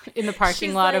and In the parking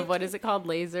she's lot like- of, what is it called?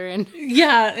 Laser and...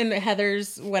 Yeah, in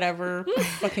Heather's whatever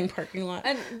fucking parking lot.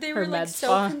 and they Her were like med so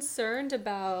spa. concerned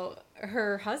about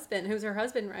her husband, who's her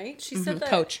husband, right? She said that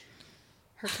Coach.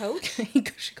 her coach.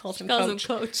 She calls him calls Coach.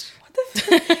 him coach.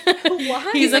 Why?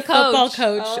 He's a football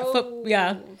coach.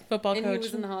 Oh. Football And coach. he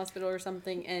was in the hospital or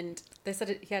something, and they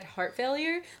said he had heart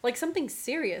failure, like something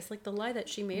serious, like the lie that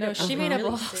she made No, up. she made up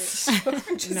all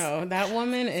No, that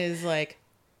woman is like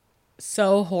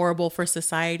so horrible for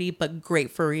society, but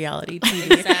great for reality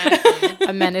TV. Exactly.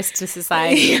 A menace to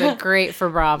society, but great for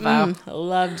Bravo.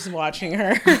 Loved watching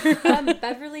her.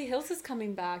 Beverly Hills is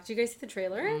coming back. Do you guys see the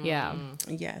trailer? Yeah.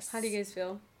 Yes. How do you guys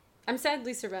feel? I'm sad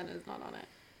Lisa Rinna is not on it.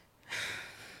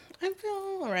 I feel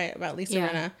all right about Lisa Yeah.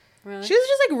 Rinna. Really? She was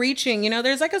just like reaching,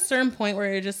 there's like a certain point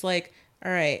where you're just like,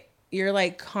 all right, you're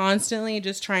like constantly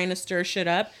just trying to stir shit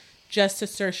up just to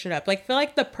stir shit up. Like, feel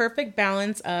like the perfect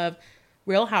balance of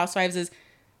Real Housewives is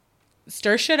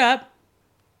stir shit up,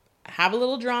 have a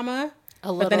little drama,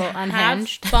 A but then little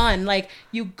unhinged. have fun. Like,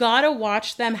 you gotta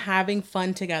watch them having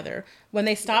fun together. When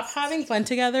they stop having fun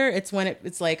together, it's when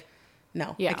it's like,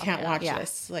 no, I can't watch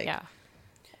this. Like, yeah.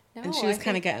 No, and she was I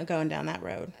kind of think going down that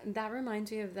road. that reminds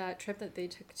me of that trip that they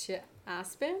took to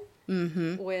Aspen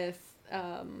with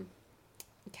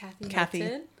Kathy.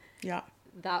 Hilton. Yeah.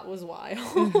 That was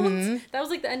wild. That was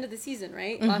like the end of the season,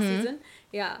 right? Last season.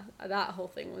 Yeah, that whole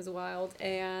thing was wild.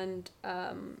 And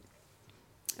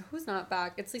who's not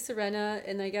back? It's Lisa Rinna,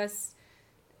 and I guess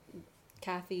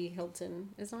Kathy Hilton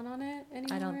is not on it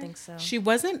anymore. I don't think so. She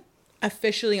wasn't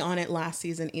officially on it last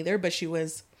season either, but she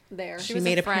was There. she was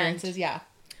made a friend. appearances. Yeah.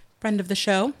 Friend of the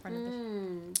show.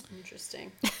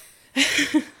 Interesting.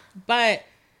 But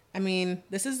I mean,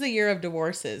 this is the year of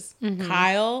divorces.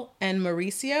 Kyle and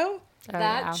Mauricio,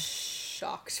 That yeah.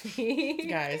 shocked me.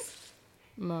 guys.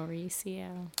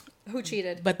 Mauricio. Who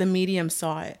cheated? But the medium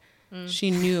saw it. She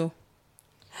knew.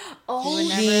 Oh,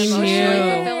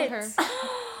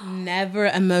 Never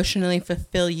emotionally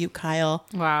fulfill you, Kyle.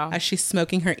 Wow. As she's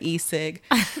smoking her e-cig.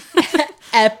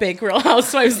 Epic Real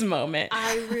Housewives moment.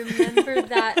 I remember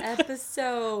that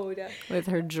episode. With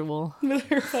her jewel. With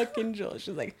her fucking jewel.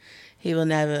 She's like, he will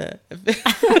never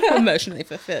emotionally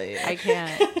fulfill you. I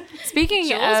can't. Speaking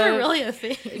Jewels of... are really a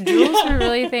thing. Jewels are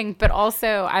really a thing. But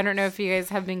also, I don't know if you guys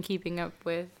have been keeping up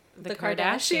with the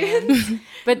Kardashians.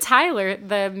 But Tyler,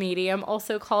 the medium,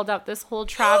 also called out this whole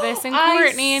Travis and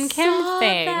Courtney and Kim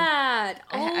thing. That.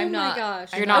 Oh I'm my not-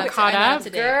 gosh. You're not caught up?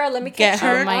 today. Girl, let me Get catch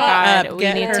her Oh my caught god, up. we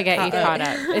Get need her to get you caught caught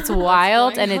up. It's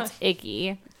wild and it's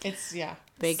icky. It's, yeah.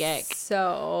 Big ick.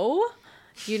 So,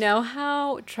 you know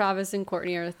how Travis and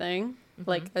Courtney are a thing?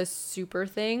 Like a super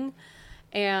thing?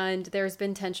 And there's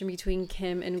been tension between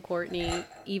Kim and Courtney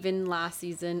even last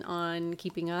season on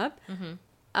Keeping Up.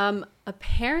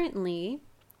 Apparently,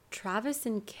 Travis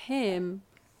and Kim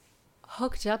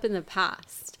hooked up in the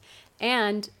past.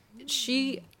 And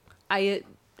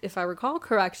if I recall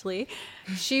correctly,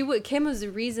 Kim was the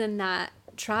reason that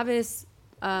Travis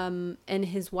and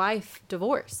his wife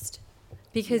divorced.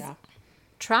 Because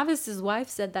Travis's wife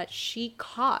said that she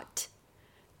caught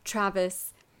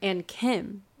Travis and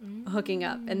Kim hooking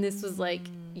up, and this was like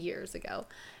years ago,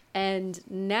 and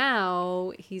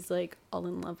now he's like all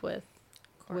in love with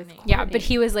Courtney. Yeah, but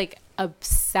he was like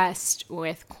obsessed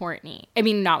with Courtney. I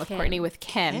mean, not with Kim. Courtney, with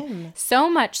Kim. So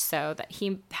much so that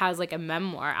he has like a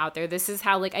memoir out there. This is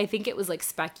how, like, I think it was like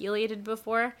speculated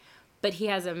before, but he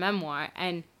has a memoir,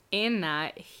 and in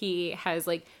that he has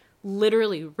like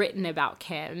literally written about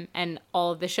Kim and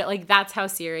all of the shit. Like, that's how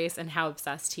serious and how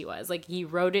obsessed he was. Like, he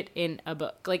wrote it in a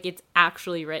book. Like, it's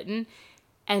actually written,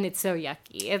 and it's so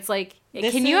yucky. It's like,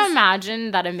 can you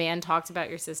imagine that a man talked about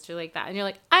your sister like that, and you're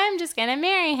like, I'm just gonna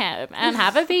marry him and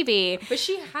have a baby? But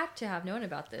she had to have known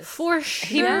about this. For sure.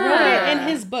 He wrote it in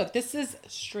his book. This is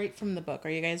straight from the book. Are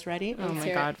you guys ready? Oh my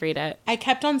God, read it. I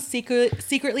kept on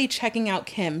secretly checking out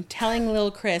Kim, telling Lil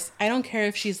Chris, I don't care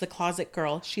if she's the closet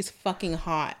girl. She's fucking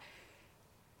hot.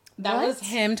 That was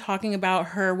him talking about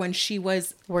her when she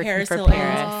was working for Hilton's,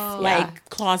 Paris. like,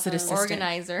 closet assistant.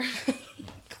 Organizer.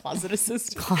 Closet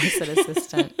assistant. Closet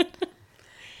assistant.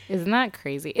 Isn't that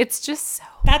crazy? It's just so...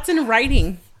 That's in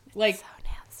writing. Like, so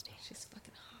nasty. She's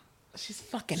fucking hot. She's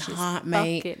fucking hot,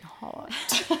 mate. Fucking hot.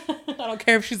 I don't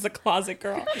care if she's a closet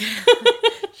girl.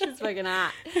 She's fucking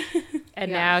hot.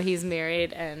 And now he's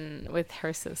married and with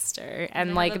her sister. And,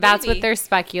 They like, have a that's baby. what they're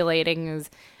speculating is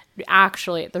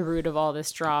actually at the root of all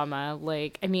this drama.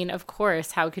 Like, I mean, of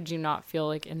course, how could you not feel,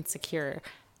 like, insecure?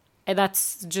 And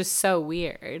that's just so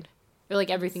weird. Like,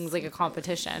 everything's like a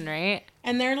competition, right?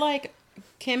 And they're like,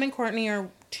 Kim and Courtney are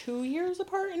 2 years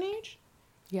apart in age.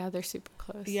 Yeah, they're super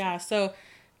close. Yeah, so,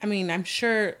 I mean, I'm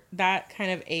sure that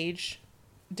kind of age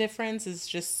difference is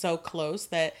just so close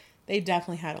that they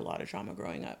definitely had a lot of drama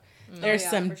growing up. There's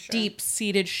some for sure.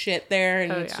 deep-seated shit there,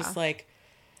 and it's yeah. just like,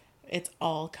 it's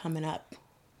all coming up,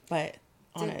 but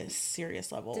on a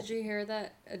serious level. Did you hear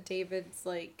that David's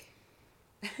like,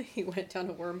 he went down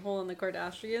a wormhole in the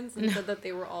Kardashians and said that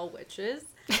they were all witches?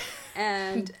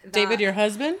 And David, your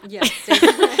husband? Yes,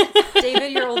 David,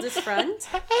 David, your oldest friend.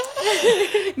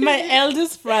 My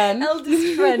eldest friend.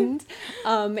 Eldest friend.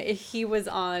 He was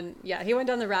on, he went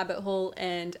down the rabbit hole,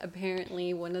 and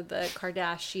apparently one of the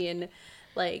Kardashian,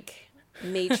 like,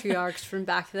 matriarchs from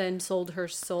back then sold her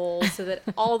soul so that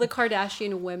all the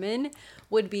Kardashian women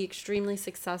would be extremely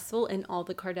successful, and all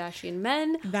the Kardashian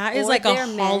men, That is or like a their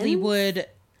men, Hollywood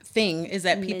thing, is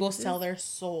that people Men's. sell their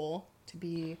soul to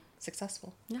be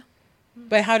successful. Yeah.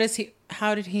 But how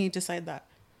did he decide that?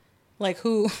 Like,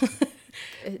 who?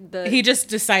 The, He just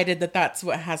decided that that's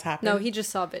what has happened. No, he just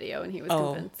saw a video and he was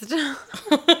Oh. convinced.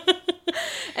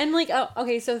 And like,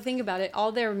 okay, so think about it.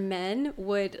 All their men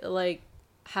would like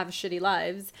have shitty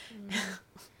lives.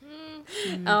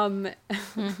 I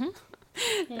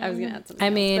was gonna add something. I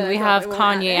else, mean, but we I have probably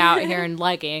won't Kanye add out it. here in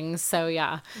leggings, so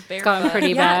yeah, it's Barefoot. going pretty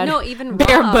Yeah, bad. no, even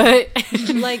barefoot,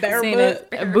 like saying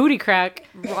a booty crack.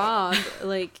 Rob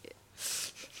like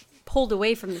pulled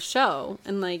away from the show,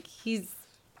 and like he's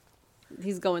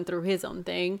going through his own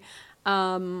thing.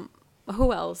 Who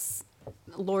else?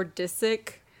 Lord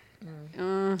Disick,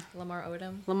 Lamar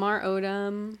Odom. Lamar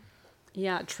Odom,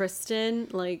 yeah, Tristan.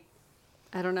 Like,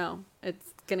 I don't know.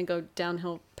 It's gonna go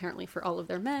downhill apparently for all of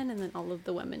their men, and then all of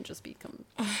the women just become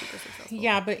super successful.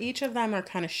 Yeah, but each of them are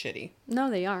kind of shitty. No,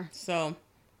 they are. So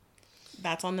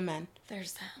that's on the men.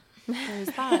 There's that. There's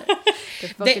that.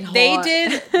 They're They, fucking they hot.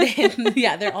 did.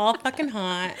 Yeah, they're all fucking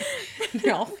hot.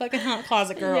 They're all fucking hot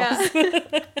closet girls. Yeah.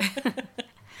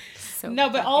 So No,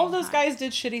 but all of fucking those hot. guys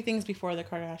did shitty things before the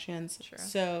Kardashians. Sure.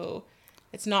 So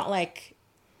it's not like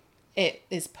it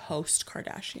is post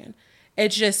Kardashian.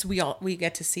 It's just we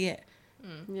get to see it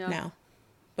Yeah. now.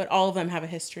 But all of them have a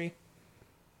history.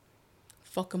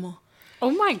 Fuck them all. Oh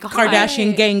my God,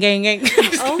 Kardashian gang, gang, gang.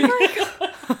 Oh my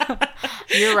god.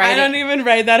 You're right. I don't even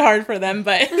write that hard for them,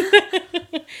 but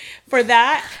for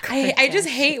that, I just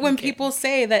hate when people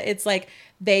say that it's like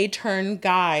they turn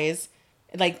guys,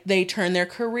 like they turn their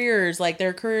careers, like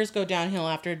their careers go downhill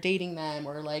after dating them,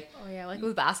 or like, Oh yeah, like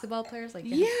with basketball players, like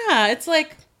yeah, it's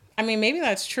like, I mean, maybe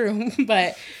that's true,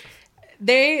 but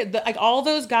like all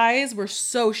those guys were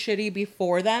so shitty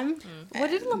before them.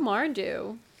 What did Lamar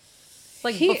do?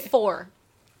 Like He- before.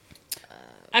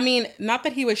 I mean, not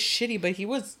that he was shitty, but he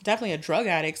was definitely a drug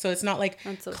addict. So it's not like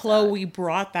That's so Chloe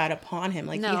brought that upon him.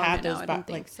 Like No, he had I know, those I don't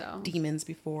think like so. demons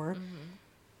before.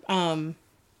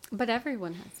 But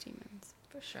everyone has demons.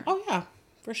 for sure. Oh yeah,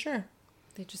 for sure.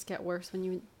 They just get worse when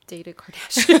you date a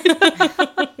Kardashian.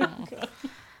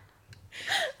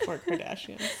 Poor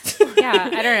Kardashians. Yeah,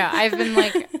 I don't know. I've been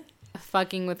like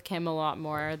fucking with Kim a lot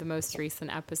more. The most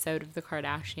recent episode of the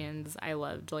Kardashians, I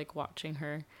loved like watching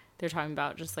her. They're talking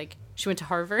about just like she went to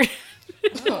Harvard.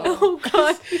 Oh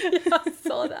god. Yeah, I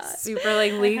saw that. Super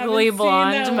like legally seen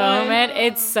blonde that moment.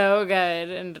 It's so good,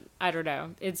 and I don't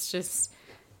know. It's just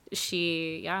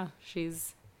she's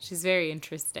very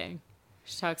interesting.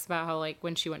 She talks about how like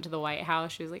when she went to the White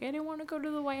House, she was like, I didn't want to go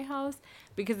to the White House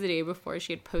because the day before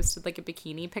she had posted like a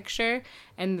bikini picture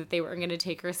and that they weren't going to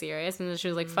take her serious, and then she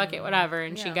was like, fuck it, whatever,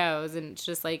 and she Yeah. goes, and it's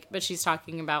just like, but she's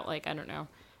talking about like, I don't know,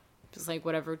 just like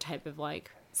whatever type of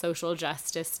like social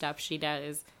justice stuff she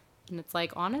does. And it's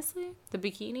like, honestly, the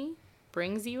bikini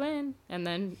brings you in, and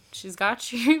then she's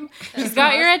got you. She's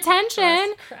got your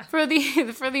attention for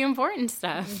the important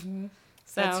stuff. Mm-hmm.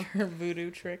 So that's her voodoo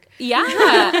trick. Yeah,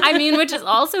 I mean, which is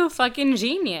also fucking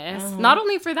genius. Not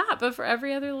only for that, but for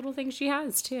every other little thing she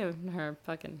has too. Her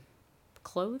fucking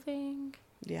clothing.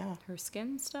 Yeah. Her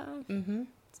skin stuff. Mm-hmm.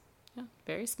 Yeah,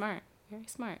 very smart. Very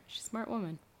smart. She's a smart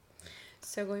woman.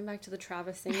 So going back to the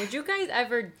Travis thing, would you guys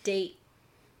ever date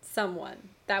someone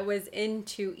that was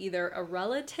into either a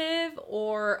relative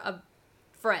or a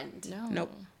friend? No.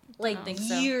 Nope. Like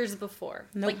so. years before.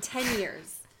 Nope. Like 10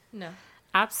 years. No.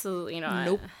 Absolutely not.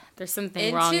 Nope. There's something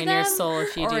Into wrong in your them soul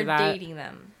if you do or that. dating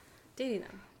them? Dating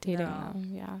them. Dating No.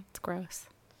 them. Yeah, it's gross.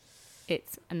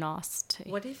 It's a nasty.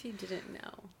 What if you didn't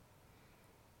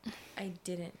know? I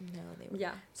didn't know they were.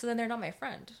 Yeah. So then they're not my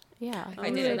friend. Yeah. I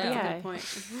didn't know. That's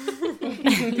a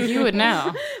good point. You would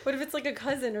know. What if it's like a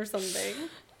cousin or something?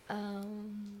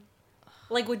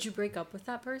 Like, would you break up with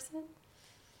that person?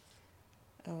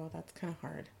 Oh, that's kind of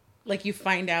hard. Like, you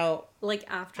find out Like,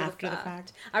 after the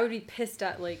fact. I would be pissed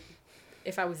at, like,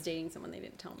 if I was dating someone they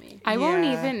didn't tell me. I won't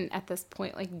Yeah. even at this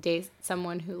point like date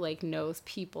someone who like knows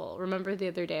people. Remember the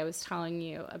other day I was telling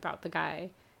you about the guy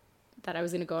that I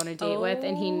was going to go on a date with,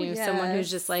 and he knew someone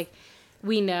who's just like,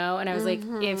 we know, and I was like,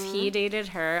 if he dated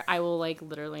her, I will like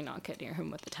literally not get near him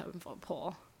with a 10-foot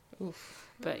pole. Oof.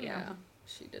 But yeah.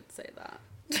 She did say that.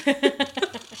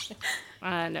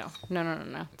 No.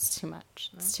 It's too much.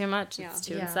 It's too much. Yeah. It's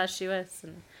too Yeah. incestuous.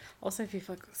 And also, if you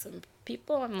fuck with some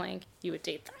people, I'm like, you would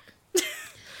date them.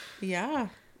 Yeah.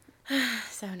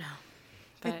 So no.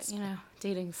 But you know,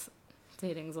 dating's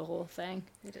a whole thing.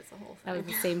 It is a whole That thing.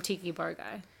 was the same tiki bar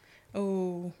guy.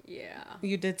 Oh, Yeah.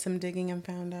 you did some digging and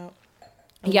found out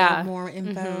Yeah. more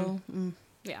info. Mm.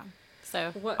 Yeah.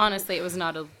 So What- honestly, it was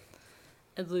not a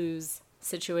lose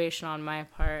situation on my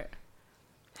part.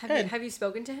 Have you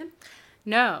spoken to him?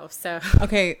 No. So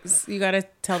Okay, you got to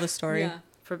tell the story. Yeah.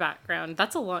 for background,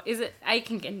 that's a long. Is it? I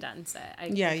can condense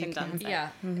it. Yeah, you condense can.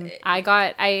 it.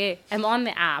 Yeah. I am on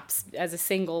the apps as a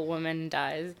single woman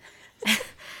does.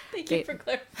 Thank you for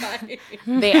clarifying.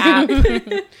 They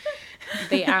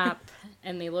app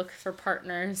and they look for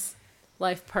partners,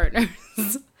 life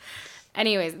partners.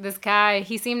 Anyways, this guy,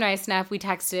 he seemed nice enough. We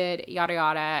texted, yada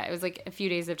yada. It was like a few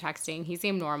days of texting. He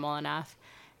seemed normal enough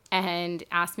and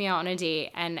asked me out on a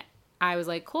date, and I was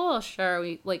like, cool, sure.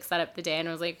 We like set up the day and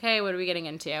I was like, hey, what are we getting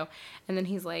into? And then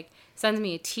he's like, sends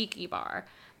me a tiki bar.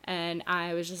 And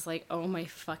I was just like, oh my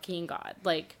fucking God.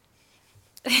 Like,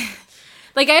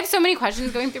 like I have so many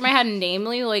questions going through my head.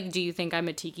 Namely, like, do you think I'm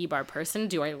a tiki bar person?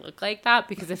 Do I look like that?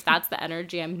 Because if that's the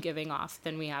energy I'm giving off,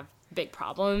 then we have big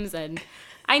problems and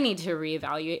I need to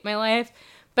reevaluate my life.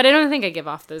 But I don't think I give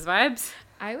off those vibes.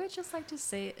 I would just like to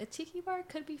say a tiki bar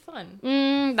could be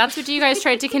fun. That's what you guys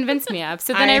tried to convince me of.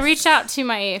 So then I reached out to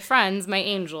my friends, my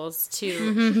angels,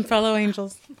 to Fellow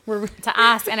angels. to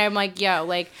ask, and I'm like, yo,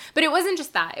 like, but it wasn't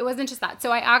just that. It wasn't just that.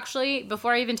 So I actually,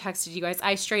 before I even texted you guys,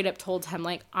 I straight up told him,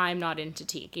 like, I'm not into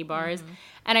tiki bars.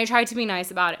 And I tried to be nice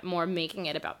about it, more making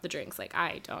it about the drinks. Like,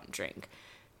 I don't drink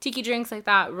tiki drinks like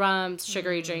that, rums,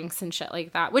 sugary drinks, and shit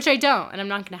like that, which I don't, and I'm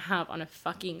not going to have on a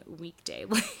fucking weekday.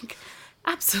 Like,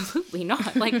 absolutely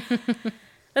not. Like,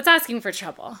 that's asking for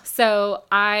trouble. So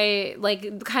I,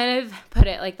 like, kind of put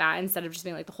it like that instead of just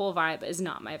being like, the whole vibe is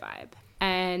not my vibe.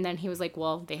 And then he was like,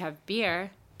 well, they have beer.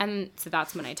 And so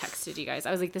that's when I texted you guys.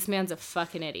 I was like, this man's a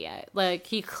fucking idiot. Like,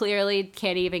 he clearly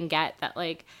can't even get that,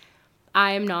 like,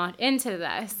 I am not into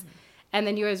this. And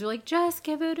then you guys were like, just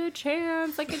give it a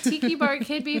chance. Like, a tiki bar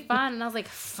could be fun. And I was like,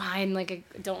 fine. Like, I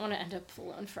don't want to end up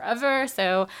alone forever.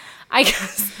 So I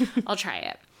guess I'll try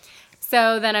it.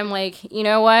 So then I'm like, you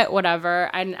know what? Whatever.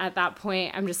 And at that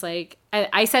point, I'm just like,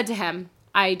 I said to him,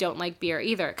 I don't like beer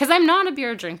either. Because I'm not a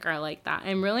beer drinker like that.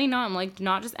 I'm really not. I'm like,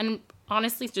 not just, and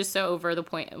honestly, just so over the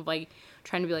point of like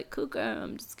trying to be like, Kuka,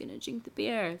 I'm just going to drink the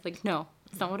beer. Like, no,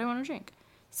 it's not what I want to drink.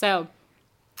 So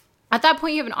at that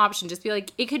point, you have an option. Just be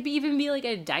like, it could be even be like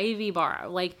a divey bar,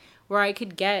 like where I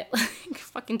could get like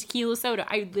fucking tequila soda.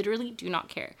 I literally do not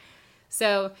care.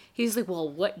 So he's like, well,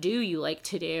 what do you like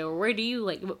to do? Or where do you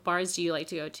like, what bars do you like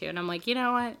to go to? And I'm like, you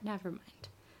know what? Never mind.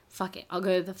 Fuck it. I'll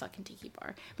go to the fucking tiki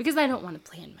bar because I don't want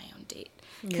to plan my own date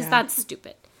because that's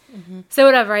stupid. So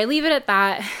whatever, I leave it at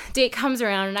that. Date comes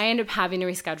around and I end up having to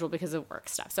reschedule because of work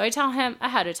stuff. So I tell him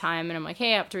ahead of time and I'm like,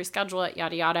 hey, I have to reschedule it,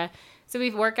 yada, yada. So we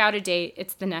work out a date.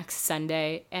 It's the next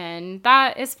Sunday and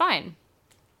that is fine.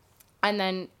 And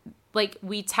then like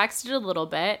we texted a little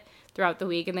bit throughout the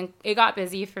week and then it got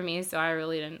busy for me. So I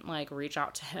really didn't like reach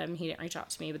out to him. He didn't reach out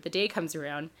to me, but the day comes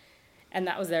around And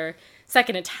that was their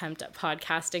second attempt at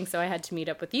podcasting. So I had to meet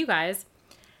up with you guys.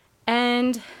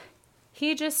 And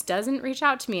he just doesn't reach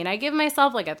out to me. And I give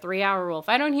myself like a 3-hour rule. If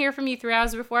I don't hear from you 3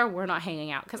 hours before, we're not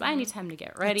hanging out. Because I need time to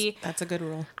get ready. That's a good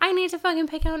rule. I need to fucking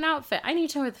pick out an outfit. I need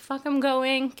to know where the fuck I'm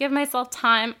going. Give myself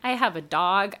time. I have a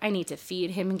dog. I need to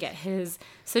feed him and get his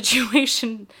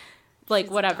situation, like,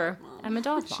 she's whatever. I'm a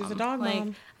dog mom. She's a dog mom.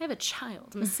 Like, I have a child.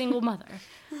 I'm a single mother.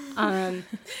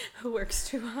 Who works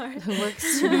too hard.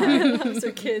 Loves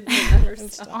her kids and never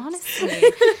stops. Honestly.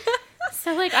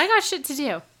 So, like, I got shit to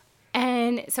do.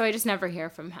 And so I just never hear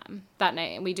from him that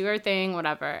night. We do our thing,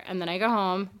 whatever. And then I go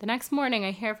home. The next morning,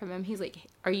 I hear from him. He's like,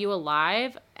 are you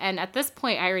alive? And at this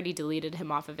point, I already deleted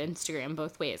him off of Instagram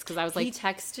both ways. Because I was like... He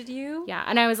texted you? Yeah.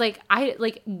 And I was like,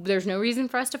 there's no reason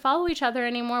for us to follow each other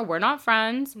anymore. We're not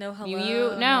friends. No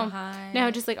hello, no hi.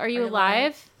 No, just like, are you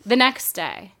alive? The next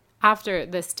day after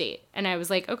this date. And I was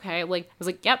like, okay. Like, I was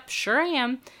like, yep, sure I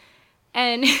am.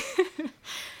 And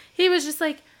he was just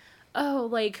like... oh,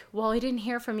 like, well, I didn't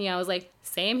hear from you. I was like,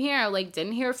 same here. Like,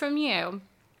 didn't hear from you.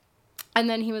 And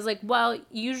then he was like, well,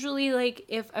 usually, like,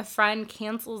 if a friend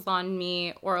cancels on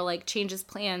me or, like, changes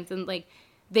plans and, like,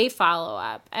 they follow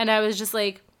up. And I was just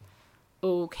like,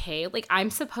 okay, like,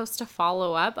 I'm supposed to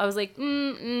follow up. I was like,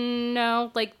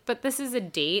 no, like, but this is a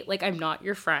date. Like, I'm not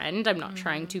your friend. I'm not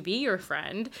trying to be your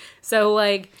friend. So,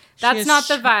 like, that's not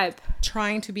the vibe.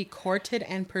 Trying to be courted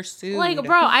and pursued. Like,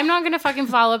 bro, I'm not gonna fucking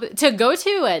follow up to go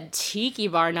to a tiki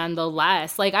bar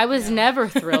nonetheless. Like, I was never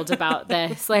thrilled about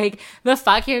this. Like, the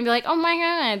fuck, you're gonna be like, oh my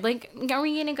god, like, are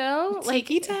we gonna go? Like,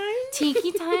 tiki time?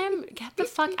 Tiki time? Get the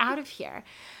fuck out of here.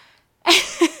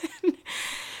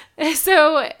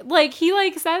 So, like, he,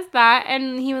 like, says that,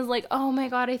 and he was like, oh my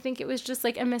god, I think it was just,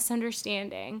 like, a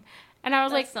misunderstanding. And I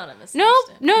was That's like, not a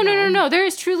misunderstanding. no. There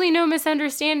is truly no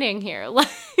misunderstanding here. Like,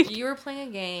 you were playing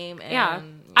a game. And yeah.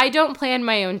 I don't plan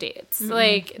my own dates. Mm-hmm.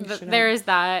 Like, there is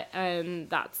that, and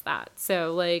that's that.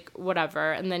 So, like,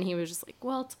 whatever. And then he was just like,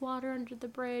 well, it's water under the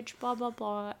bridge, blah, blah,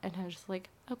 blah. And I was just like,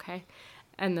 okay.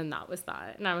 And then that was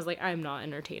that. And I was like, I'm not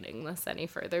entertaining this any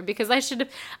further because I should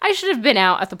have been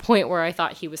out at the point where I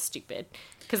thought he was stupid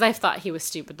because I thought he was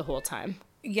stupid the whole time.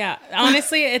 Yeah,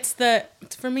 honestly,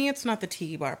 for me, it's not the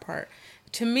tiki bar part.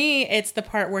 To me, it's the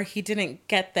part where he didn't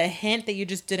get the hint that you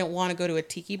just didn't want to go to a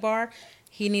tiki bar.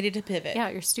 He needed to pivot. Yeah,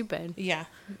 you're stupid. Yeah.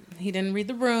 He didn't read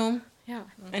the room. Yeah.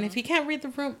 Mm-hmm. And if he can't read the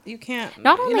room, you can't.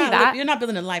 Not only that. You're not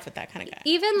building a life with that kind of guy.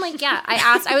 Even, like, yeah,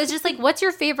 I was just like, what's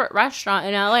your favorite restaurant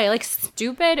in LA? Like,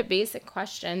 stupid, basic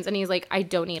questions. And he's like, I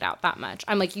don't eat out that much.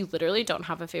 I'm like, you literally don't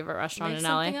have a favorite restaurant in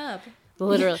LA? Up.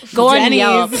 Literally. Go on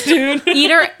Yelp. Dude.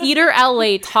 Eater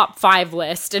LA top 5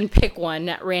 list and pick one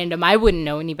at random. I wouldn't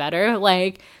know any better.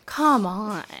 Like, come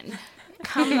on.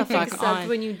 Come the fuck Except on.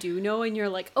 when you do know and you're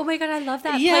like, oh my god, I love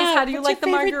that Yeah, place. How do you like the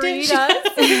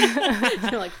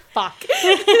margaritas? You're like, fuck.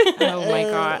 Oh my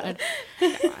god.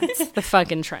 It's the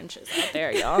fucking trenches out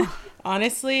there, y'all.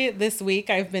 Honestly, this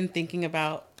week I've been thinking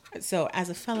about, so as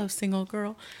a fellow single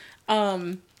girl,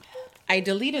 I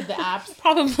deleted the apps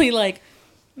probably like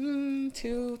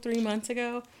 2-3 months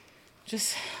ago.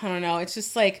 Just, I don't know. It's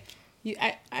just like,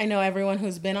 I know everyone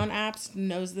who's been on apps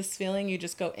knows this feeling. You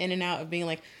just go in and out of being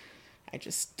like, I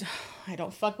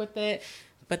don't fuck with it.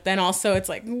 But then also it's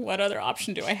like, what other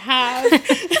option do I have?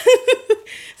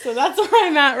 So that's where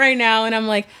I'm at right now. And I'm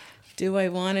like, do I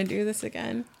want to do this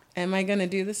again? Am I going to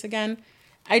do this again?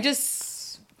 It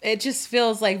just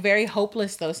feels like very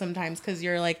hopeless though sometimes because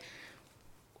you're like,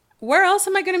 where else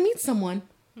am I going to meet someone?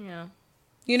 Yeah.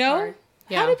 You know?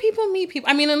 Yeah. How do people meet people?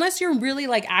 I mean, unless you're really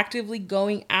like actively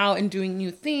going out and doing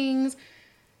new things,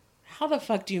 how the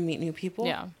fuck do you meet new people?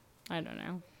 Yeah. I don't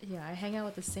know. Yeah, I hang out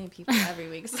with the same people every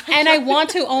week. So And I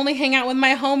want to only hang out with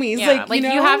my homies. Yeah, you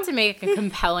know? you have to make a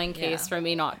compelling case for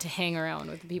me not to hang around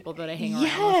with the people that I hang around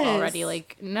with already.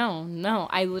 Like, no.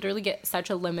 I literally get such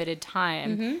a limited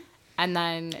time. Mm-hmm. And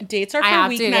then dates are for I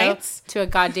have weeknights. to go to a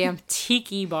goddamn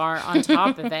tiki bar on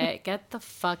top of it. Get the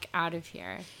fuck out of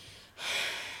here.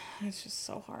 It's just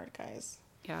so hard, guys.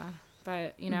 Yeah,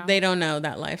 but, you know. They don't know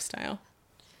that lifestyle.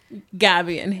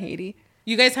 Gabby and Haiti.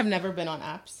 You guys have never been on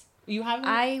apps? You haven't?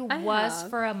 I was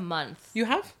have. for a month. You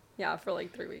have? Yeah, for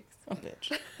like 3 weeks. Oh,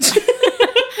 bitch.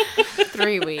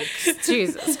 3 weeks.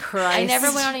 Jesus Christ. I never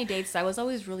went on any dates. I was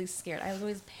always really scared. I was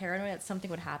always paranoid that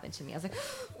something would happen to me. I was like,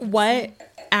 What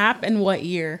app and what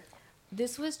year?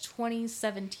 this was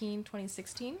 2017,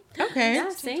 2016. Okay. Yeah,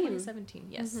 same. 2017,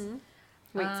 yes. Mm-hmm.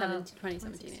 Wait,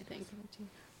 2017, I think.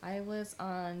 I was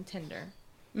on Tinder.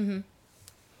 Mm-hmm.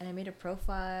 And I made a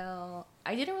profile.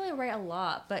 I didn't really write a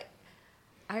lot, but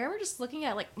I remember just looking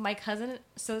at like my cousin.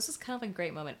 So this was kind of a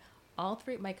great moment.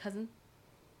 My cousin,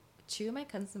 2 of my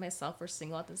cousins and myself were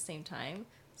single at the same time.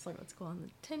 So like, let's go on the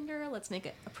Tinder. Let's make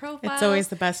it a profile. It's always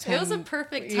the best time. It was a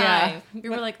perfect time. Yeah. We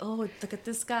were like, oh, look at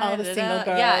this guy. All the single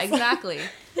girls. Yeah, exactly.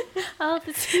 All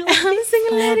the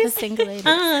single ladies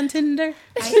on Tinder.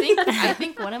 I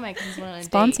think one of my cousins went on a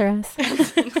Sponsor date.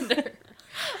 us.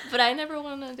 But I never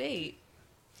went on a date.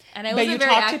 And I But wasn't you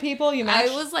very talked to people? You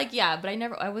matched? I was like, yeah, but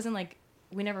I wasn't like,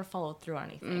 we never followed through on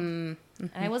anything. And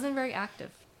I wasn't very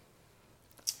active.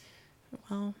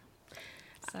 Well,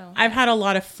 So I've had a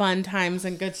lot of fun times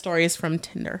and good stories from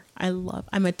Tinder.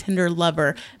 I'm a Tinder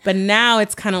lover. But now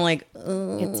it's kind of like,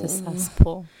 It's a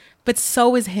cesspool. but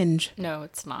so is Hinge. No,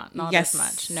 it's not. Not Yes, as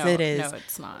much. No, it is. No,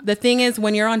 it's not. The thing is,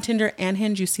 when you're on Tinder and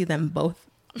Hinge, you see them both.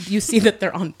 You see that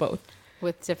they're on both.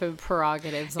 With different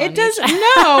prerogatives on It does each.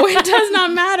 no, it does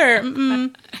not matter.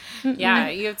 Mm-mm. Yeah,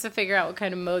 you have to figure out what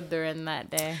kind of mode they're in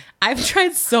that day. I've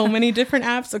tried so many different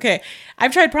apps. Okay,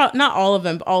 I've tried not all of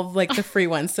them, but all of like the free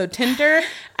ones. So Tinder,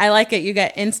 I like it. You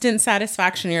get instant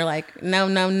satisfaction. You're like, no,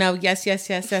 no, no, yes, yes,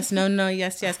 yes, yes, no, no,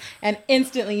 yes, yes, and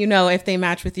instantly you know if they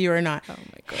match with you or not. Oh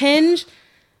my god. Hinge,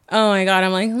 oh my god,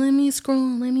 I'm like, let me scroll,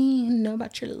 let me know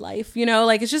about your life. You know,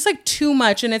 like it's just like too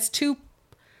much and it's too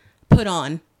put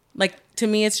on. Like to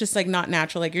me, it's just like not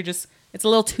natural. Like it's a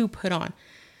little too put on.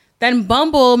 Then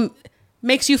Bumble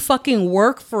makes you fucking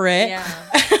work for it.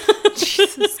 yeah.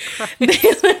 Jesus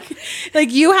Christ.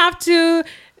 like you have to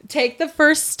take the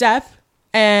first step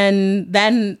and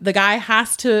then the guy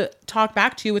has to talk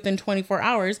back to you within 24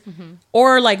 hours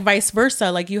or like vice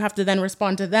versa. Like you have to then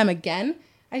respond to them again,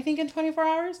 I think in 24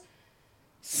 hours.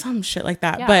 Some shit like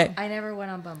that. Yeah. But I never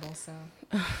went on Bumble, so.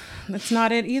 that's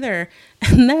not it either.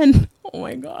 And then, oh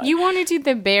my God. You want to do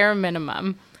the bare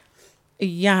minimum.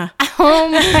 Yeah. Oh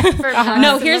my god.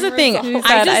 No, here's the thing.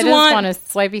 I just want to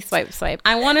swipey swipe.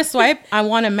 I want to swipe, I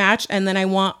want to match, and then I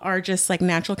want our just like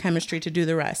natural chemistry to do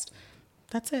the rest.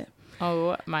 That's it.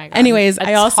 Oh my god. Anyways,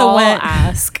 I also tall went.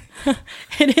 ask.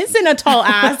 It isn't a tall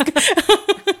ask.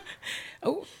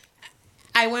 Oh,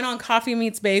 I went on Coffee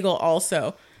Meets Bagel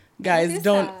also. Guys,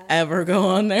 don't ever go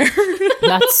on there.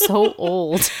 That's so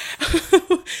old.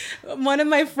 One of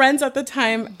my friends at the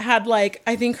time had like,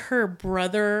 I think her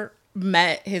brother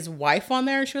met his wife on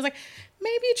there. She was like,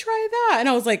 maybe try that. And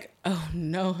I was like, oh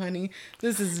no, honey,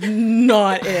 this is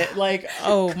not it. Like,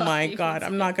 oh my God,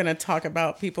 I'm not going to talk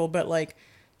about people, but like,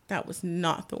 that was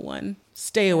not the one.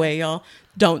 Stay away, y'all.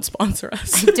 Don't sponsor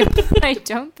us. I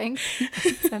don't think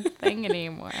it's a thing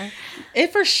anymore.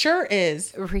 It for sure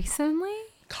is. Recently?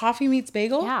 Coffee Meets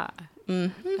Bagel? Yeah.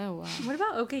 Mm-hmm. Oh wow. What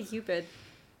about OkCupid?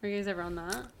 Were you guys ever on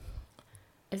that?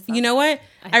 You know what?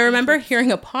 I remember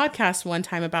hearing a podcast one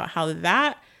time about how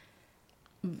that,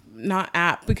 not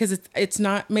app, because it's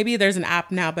not, maybe there's an app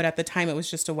now, but at the time it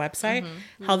was just a website.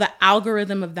 How the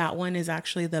algorithm of that one is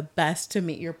actually the best to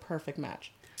meet your perfect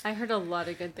match. I heard a lot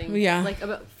of good things. Yeah. Like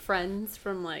about Friends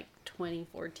from like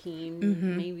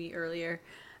 2014, maybe earlier.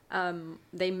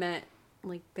 They met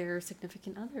like their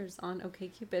significant others on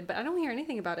OkCupid, but I don't hear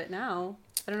anything about it now.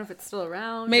 I don't know if it's still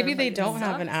around. Maybe or they if don't it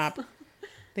have an sucks. app.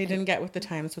 They didn't get with the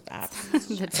times with apps.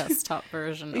 The desktop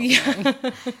version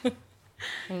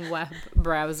only. Web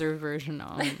browser version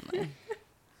only.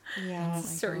 Yeah, It's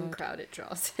a certain crowd it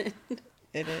draws in.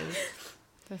 it is.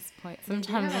 At this point,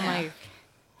 sometimes I'm like,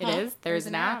 it is? There's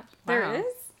an app? There Wow. is?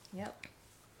 Yep.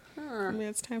 Maybe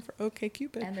it's time for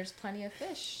OkCupid. And there's plenty of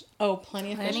fish. Oh,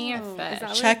 plenty of fish. Plenty of Oh, is fish. that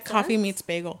what Check it Coffee says? Meets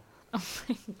Bagel. Oh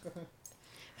my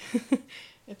god.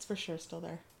 It's for sure still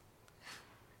there.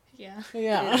 Yeah.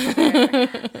 Yeah.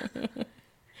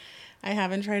 I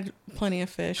haven't tried Plenty of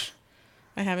Fish.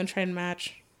 I haven't tried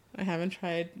Match. I haven't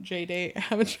tried J-Date. I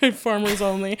haven't tried Farmers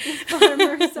Only.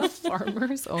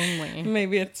 Farmers only.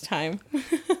 Maybe it's time.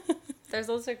 There's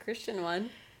also a Christian one.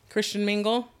 Christian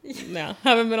Mingle? No,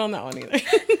 haven't been on that one either.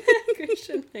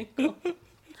 Christian Mingle.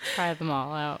 Try them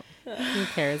all out. Who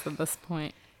cares at this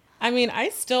point? I mean, I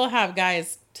still have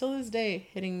guys till this day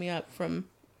hitting me up from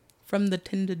the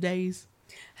Tinder days.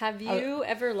 Have you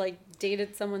ever like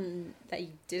dated someone that you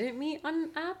didn't meet on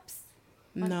apps?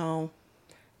 No.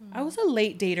 I was a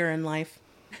late dater in life.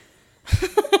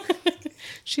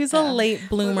 She's a late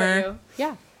bloomer. What about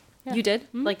you? Yeah. You did?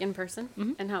 Like in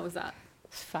person? And how was that?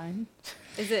 It's fine.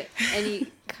 Is it any...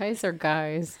 Guys are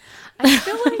guys. I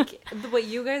feel like what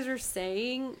you guys are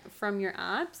saying from your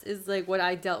apps is like what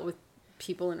I dealt with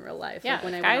people in real life. Yeah, like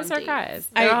when I guys went on are dates. guys.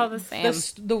 They're all the same.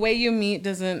 The way you meet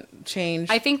doesn't change.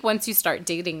 I think once you start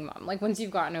dating them, like once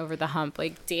you've gotten over the hump,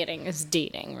 like dating is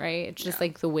dating, right? It's just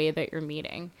like the way that you're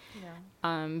meeting.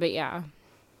 Yeah. But yeah,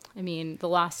 I mean, the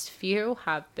last few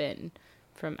have been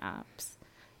from apps,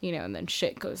 you know, and then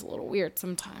shit goes a little weird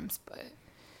sometimes, but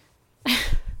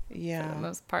yeah. for the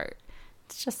most part,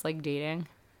 It's just like dating.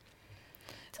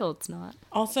 Till it's not.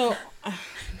 Also,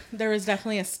 there was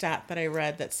definitely a stat that I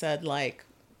read that said like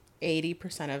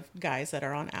 80% of guys that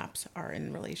are on apps are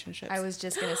in relationships. I was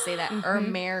just gonna say that, or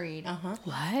married.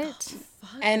 What?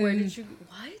 And Where did you?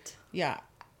 What? yeah,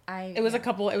 It was a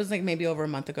couple. It was like maybe over a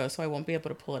month ago, so I won't be able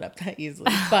to pull it up that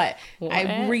easily. But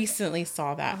I recently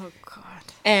saw that. Oh God.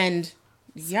 And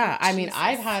yeah, I mean,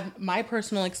 I've had my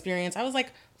personal experience. I was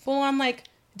like full on like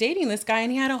dating this guy,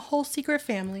 and he had a whole secret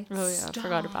family. Oh yeah, I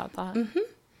forgot about that.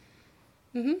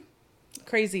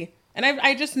 Crazy. And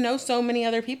I just know so many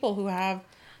other people who have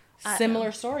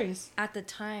similar stories. At the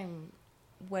time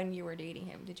when you were dating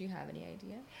him, did you have any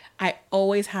idea? I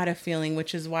always had a feeling,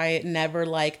 which is why it never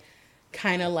like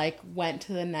kind of like went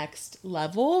to the next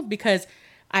level, because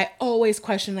I always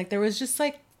questioned, like there was just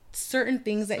like certain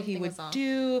things that he would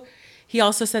do. He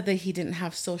also said that he didn't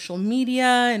have social media,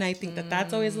 and I think that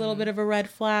that's always a little bit of a red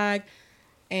flag.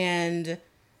 And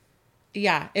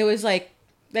yeah, it was like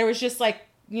there was just like,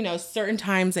 you know, certain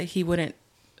times that he wouldn't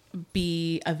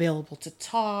be available to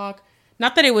talk.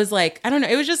 Not that it was like, I don't know,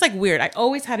 it was just like weird. I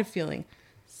always had a feeling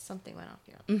Something went off.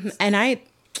 Yeah. and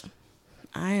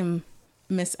I'm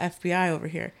Miss FBI over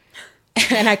here.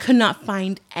 And I could not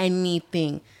find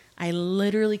anything. I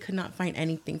literally could not find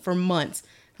anything for months.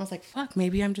 I was like, fuck,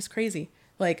 maybe I'm just crazy.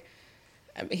 Like,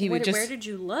 he would just... Where did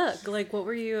you look? Like, what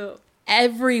were you...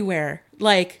 Everywhere.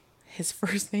 Like, his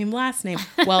first name, last name.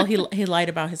 Well, he lied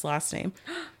about his last name.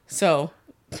 So,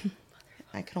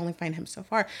 I could only find him so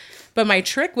far. But my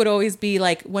trick would always be,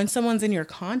 like, when someone's in your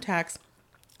contacts,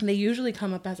 they usually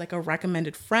come up as, like, a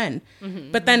recommended friend.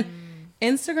 Mm-hmm. But then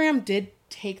Instagram did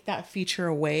take that feature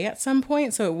away at some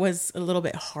point, so it was a little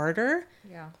bit harder.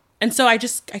 Yeah. And so I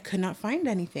could not find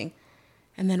anything.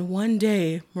 And then one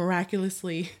day,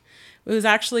 miraculously, it was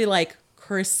actually like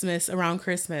around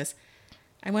Christmas,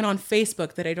 I went on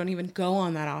Facebook that I don't even go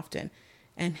on that often.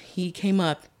 And he came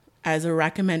up as a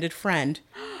recommended friend.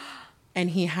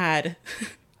 And he had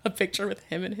a picture with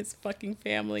him and his fucking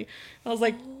family. I was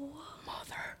like,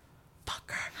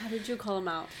 motherfucker. How did you call him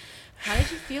out? How did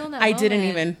you feel in that I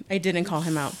moment? didn't call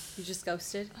him out. You just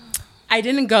ghosted? I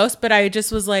didn't ghost, but I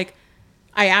just was like,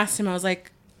 I asked him, I was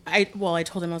like, I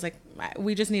told him, I was like,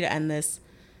 we just need to end this.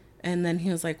 And then he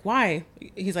was like, why?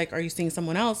 He's like, are you seeing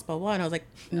someone else? Blah, blah. And I was like,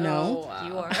 no. Oh, wow.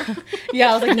 You are.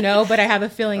 Yeah, I was like, no, but I have a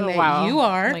feeling that you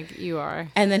are. Like, you are.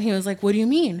 And then he was like, what do you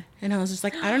mean? And I was just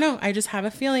like, I don't know. I just have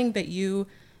a feeling that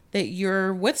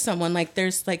you're with someone. Like,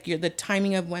 there's like the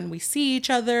timing of when we see each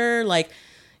other. Like,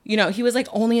 you know, he was like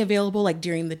only available like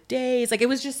during the days. Like, it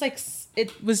was just like,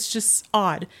 it was just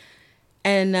odd.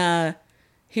 And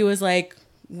he was like,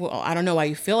 well, I don't know why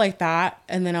you feel like that.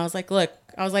 And then I was like, look,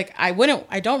 I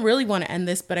don't really want to end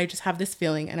this, but I just have this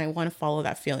feeling and I want to follow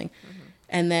that feeling. Mm-hmm.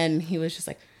 And then he was just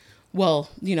like, well,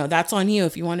 you know, that's on you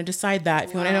if you want to decide that.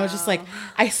 If you want. And I was just like,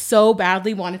 I so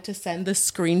badly wanted to send the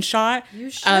screenshot. You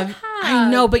should have. I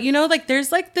know, but you know, like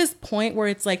there's like this point where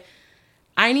it's like,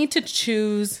 I need to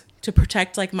choose to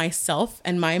protect like myself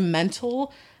and my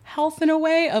mental health in a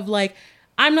way of like,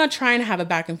 I'm not trying to have a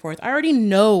back and forth. I already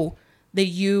know that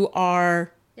you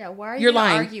are. Yeah, why are you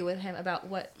going to argue with him about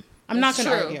what? I'm not going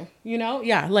to argue, you know?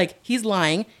 Yeah, like he's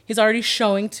lying. He's already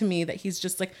showing to me that he's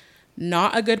just like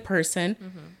not a good person.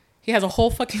 Mm-hmm. He has a whole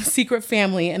fucking secret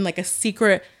family and like a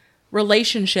secret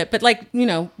relationship. But like, you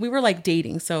know, we were like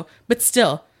dating. So, but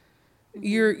still,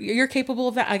 you're capable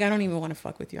of that. Like, I don't even want to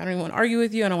fuck with you. I don't even want to argue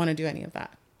with you. I don't want to do any of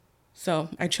that. So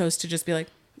I chose to just be like,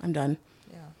 I'm done.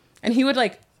 Yeah. And he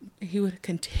would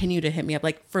continue to hit me up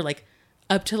like for like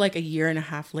up to like a year and a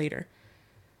half later.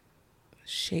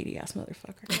 Shady ass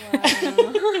motherfucker.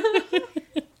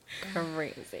 Wow.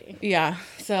 Crazy. Yeah.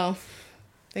 So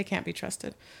they can't be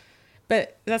trusted.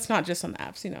 But that's not just on the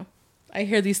apps, you know. I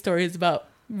hear these stories about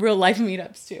real life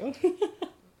meetups too.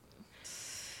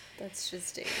 That's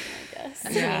just dating, I guess.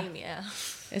 Yeah.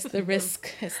 It's the risk.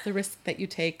 It's the risk that you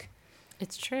take.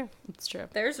 It's true. It's true.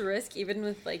 There's risk even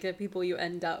with like the people you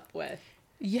end up with.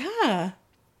 Yeah.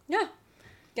 Yeah.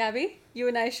 Gabby, you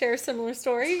and I share a similar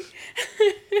story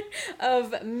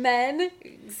of men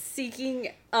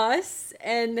seeking us,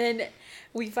 and then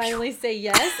we finally say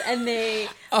yes, and they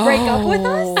break up with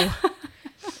us.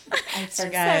 I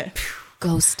forgot.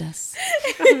 Ghost us.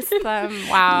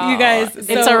 Wow. You guys,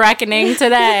 it's a reckoning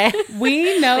today.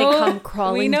 We know they come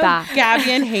crawling back.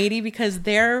 Gabby and Haiti because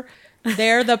they're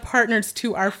the partners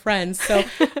to our friends. So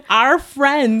our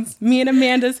friends, me and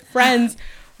Amanda's friends,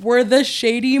 were the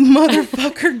shady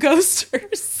motherfucker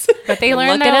ghosters. But they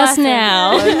learned Look at us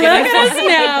now. Look at us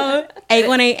now.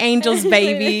 818 Angels,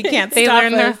 baby. Can't stop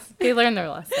us. They learned their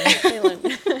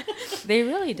lesson. They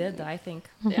really did, though, I think.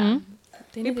 Yeah.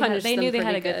 They knew they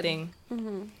had a good thing.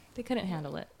 Mm-hmm. They couldn't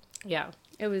handle it. Yeah.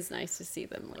 It was nice to see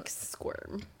them like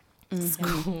squirm.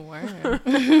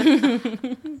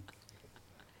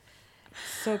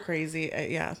 So crazy.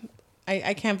 Yeah.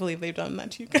 I can't believe they've done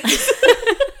that to you guys.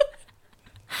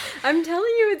 I'm telling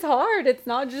you, it's hard. It's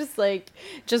not just like,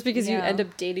 just because you end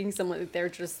up dating someone that they're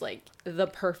just like the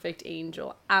perfect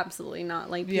angel. Absolutely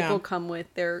not. Like, people come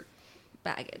with their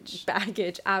baggage,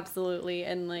 absolutely,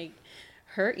 and like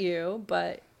hurt you.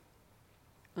 But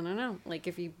I don't know. Like,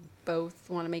 if you both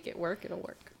want to make it work, it'll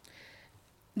work.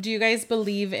 Do you guys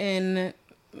believe in,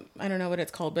 I don't know what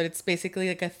it's called, but it's basically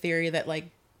like a theory that like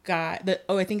I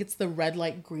think it's the red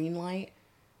light, green light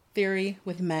theory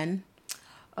with men.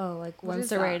 Oh, like once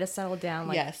they're ready to settle down.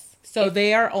 Like, yes. So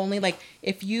they are only like,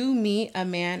 if you meet a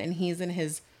man and he's in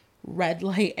his red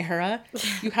light era,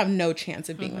 you have no chance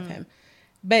of being with him.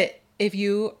 But if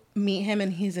you meet him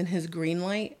and he's in his green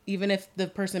light, even if the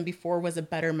person before was a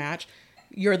better match,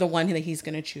 you're the one that he's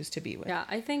going to choose to be with. Yeah,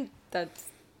 I think that's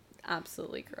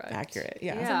absolutely correct. Accurate,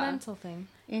 yeah. It's a mental thing.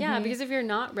 Mm-hmm. Yeah, because if you're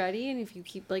not ready and if you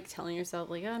keep like telling yourself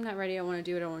like, oh, I'm not ready, I want to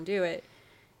do it, I want to do it,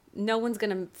 no one's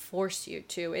going to force you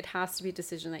to. It has to be a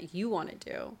decision that you want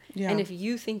to do. Yeah. And if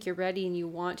you think you're ready and you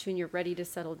want to and you're ready to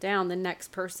settle down, the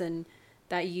next person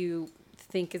that you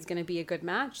think is going to be a good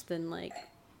match, then like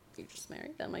you just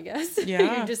marry them, I guess.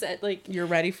 Yeah. You're just like, you're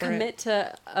ready for commit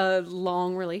to a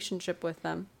long relationship with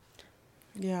them.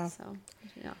 Yeah. So,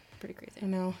 yeah, pretty crazy. I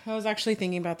know. I was actually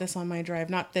thinking about this on my drive.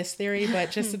 Not this theory,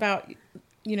 but just about,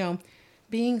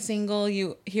 being single.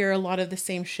 You hear a lot of the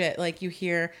same shit. Like, you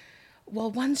hear, well,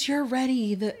 once you're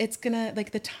ready, it's gonna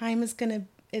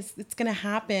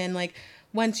happen. Like,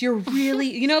 once you're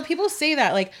really, people say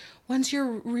that, like, once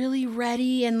you're really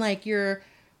ready and like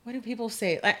what do people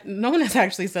say? No one has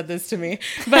actually said this to me,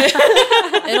 but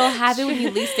it'll happen when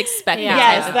you least expect it.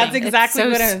 Yes, that's exactly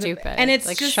what I'm stupid. And it's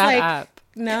like, just shut like, up.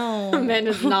 No.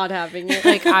 Amanda's not having it.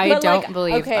 Like, I don't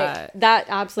believe that. That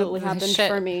absolutely happened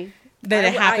for me. That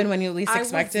it happened when you least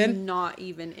expected? I was not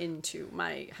even into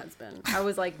my husband. I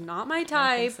was like, not my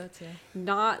type. I think so too.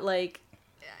 Not like,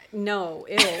 no,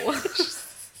 ew.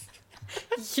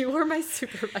 You were my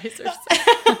supervisor.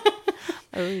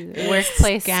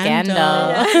 Workplace scandal.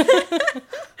 Yeah.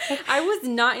 I was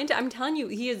not into, I'm telling you,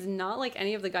 he is not like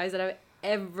any of the guys that I've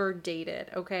ever dated,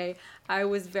 okay? I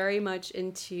was very much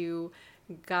into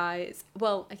guys.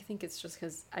 Well, I think it's just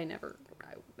because I never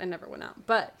went out.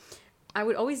 But I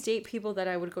would always date people that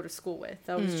I would go to school with.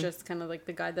 That was just kind of like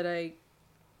the guy that I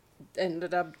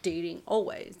ended up dating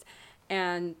always.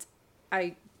 And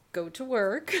I go to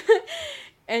work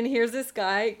and here's this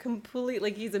guy completely,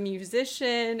 like, he's a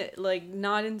musician, like,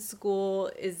 not in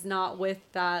school, is not with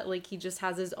that, like, he just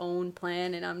has his own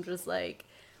plan, and I'm just like,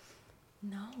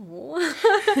 no,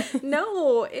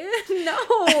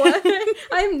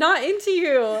 I'm not into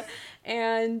you.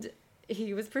 And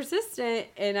he was persistent,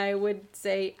 and I would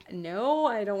say, no,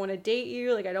 I don't want to date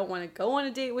you, like, I don't want to go on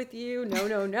a date with you,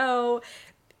 no.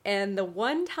 And the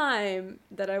one time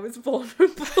that I was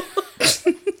vulnerable,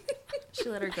 she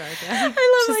let her guard down.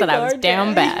 She said I was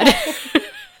down bad.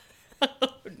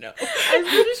 Oh, no. I'm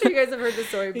pretty sure you guys have heard the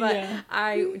story, but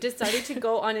I decided to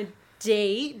go on a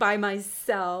date by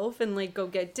myself and like go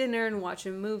get dinner and watch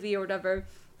a movie or whatever.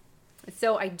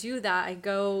 So I do that. I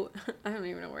go, I don't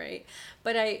even know where I ate,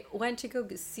 but I went to go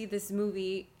see this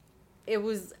movie. It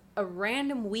was a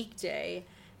random weekday,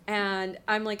 and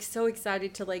I'm like so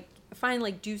excited to like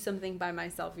finally like do something by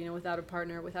myself, without a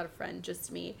partner, without a friend, just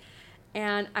me.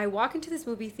 And I walk into this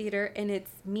movie theater, and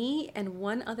it's me and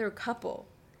one other couple.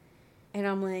 And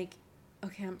I'm like,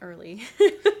 okay, I'm early.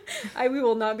 We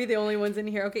will not be the only ones in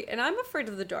here. Okay, and I'm afraid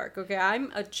of the dark. Okay,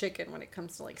 I'm a chicken when it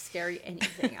comes to like scary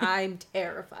anything. I'm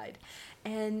terrified.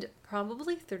 And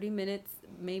probably 30 minutes,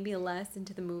 maybe less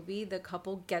into the movie, the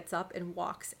couple gets up and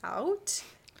walks out.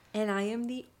 And I am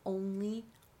the only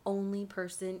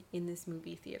person in this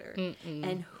movie theater.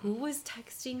 And who was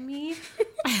texting me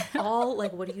all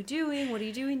like, what are you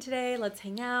doing today? Let's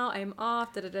hang out, I'm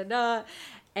off,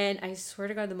 and I swear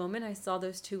to God, the moment I saw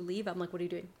those two leave, I'm like, what are you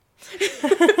doing?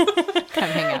 Come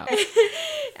hang out.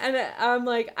 And I'm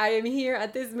like, I am here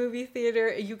at this movie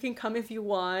theater, you can come if you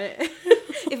want.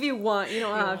 If you want, you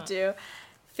don't have to.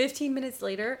 15 minutes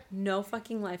later, no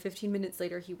fucking lie, 15 minutes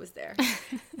later he was there.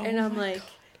 And I'm like, God.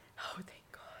 Oh, thank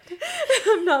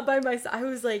I'm not by myself. I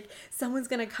was like, someone's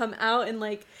gonna come out and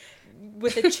like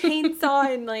with a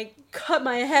chainsaw and like cut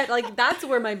my head. Like, that's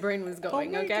where my brain was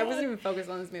going. Okay, God. I wasn't even focused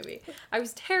on this movie. I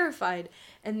was terrified.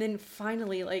 And then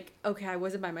finally, like, okay, I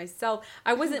wasn't by myself.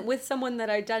 I wasn't with someone that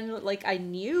I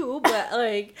knew, but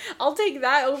like, I'll take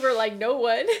that over like no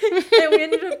one. And we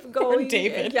ended up going.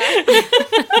 David. Yeah.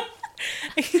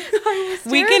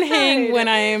 We can hang when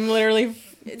I am literally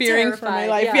fearing for my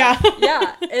life. Yeah.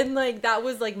 Yeah. And like, that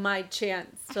was like my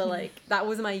chance to like, that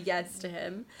was my yes to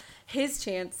him. His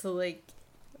chance to like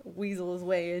weasel his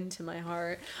way into my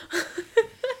heart.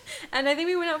 And I think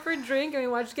we went out for a drink and we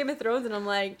watched Game of Thrones and I'm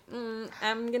like,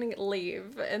 I'm gonna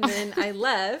leave. And then I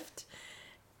left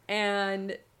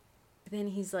and then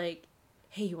he's like,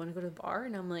 hey, you want to go to the bar?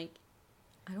 And I'm like,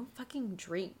 I don't fucking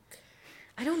drink.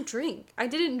 I don't drink. I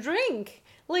didn't drink.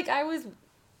 Like, I was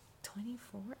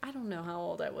 24. I don't know how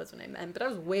old I was when I met him, but I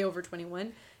was way over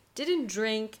 21. Didn't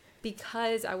drink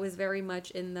because I was very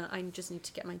much in the, I just need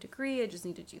to get my degree. I just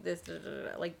need to do this,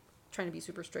 like trying to be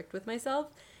super strict with myself.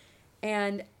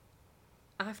 And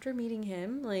after meeting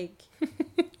him, like,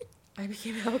 I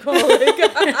became an alcoholic.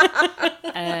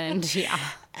 And yeah.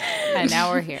 And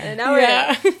now we're here. And now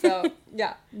we're here. So,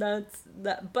 yeah, that's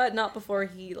that. But not before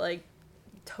he, like,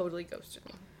 totally ghosted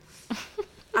me.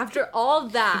 After all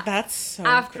that. That's so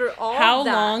After all How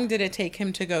that. long did it take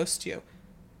him to ghost you?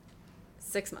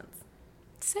 6 months.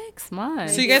 6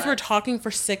 months. So you guys were talking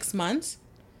for 6 months?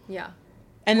 Yeah.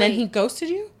 And then he ghosted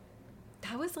you?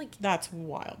 That was, like... That's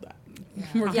wild.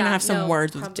 We're going to have some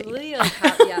words with Dave. Probably, like,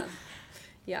 yeah.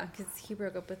 Yeah, because he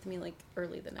broke up with me, like,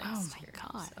 early the next year. Oh,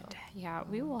 my God. So. Yeah,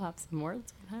 we will have some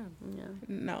words with him. Yeah.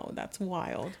 No, that's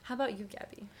wild. How about you,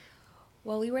 Gabby?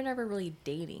 Well, we were never really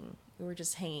dating. We were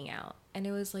just hanging out. And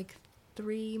it was like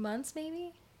 3 months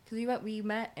maybe? Because we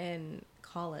met in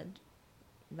college,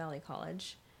 Valley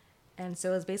College. And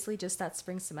so it was basically just that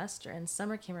spring semester. And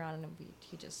summer came around and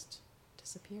he just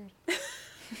disappeared.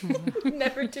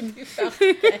 Never to be found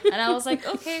again. And I was like,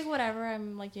 okay, whatever.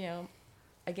 I'm like, you know,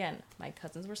 again, my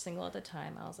cousins were single at the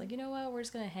time. I was like, you know what? We're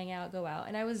just going to hang out, go out.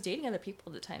 And I was dating other people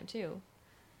at the time too.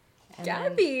 And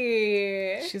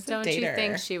Gabby! She's a Don't dater. you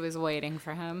think she was waiting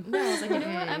for him? No, I was like, you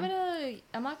know what?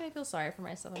 I'm not gonna feel sorry for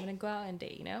myself. I'm gonna go out and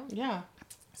date, you know? Yeah.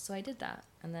 So I did that.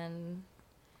 And then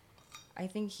I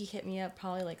think he hit me up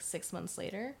probably like 6 months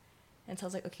later. And so I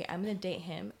was like, okay, I'm gonna date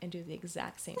him and do the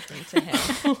exact same thing to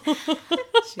him.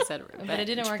 She said, But it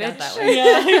didn't work out that way.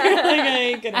 Yeah. Like, I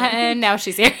ain't gonna... And now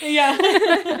she's here. Yeah.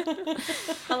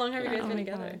 How long have you guys been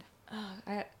together?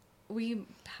 We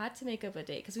had to make up a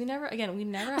date because we never had We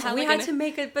like had to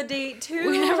make up a date too.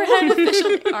 we never had an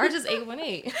official. Ours is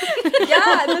 818.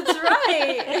 Yeah, that's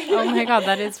right. Oh my God,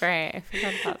 that is right. I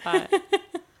forgot about that.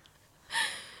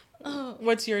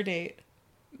 What's your date?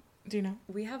 Do you know?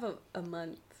 We have a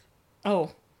month.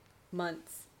 Oh.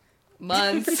 Months.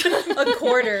 Months. A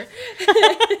quarter.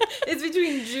 It's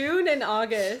between June and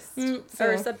August.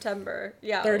 Or September.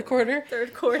 Yeah. Third quarter?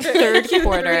 Third quarter. Third Q3.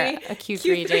 quarter, a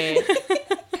Q3 date.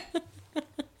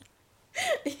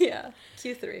 Yeah.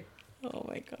 Q3. Oh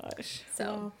my gosh. So.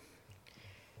 Wow.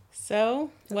 So,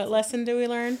 what lesson do we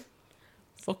learn?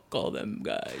 Fuck all them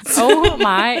guys. Oh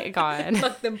my God.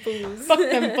 Fuck them fools. Fuck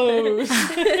them fools.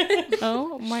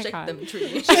 Oh my Shake God. them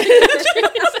trees.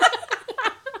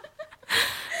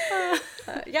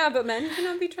 Yeah, but men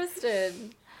cannot be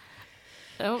trusted.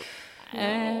 Oh,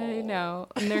 I know.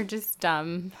 And they're just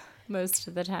dumb most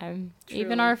of the time. True.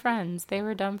 Even our friends, they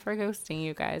were dumb for ghosting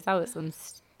you guys. That was some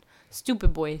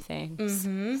stupid boy things.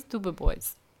 Mm-hmm. Stupid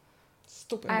boys.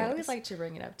 Stupid. I always like to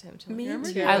bring it up to him too. Me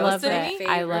Remember? too. You I love ghosted it. me?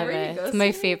 I love Remember you it. It's ghosted my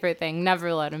me? favorite thing.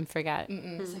 Never let him forget.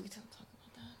 It's like, don't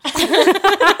talk about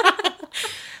that.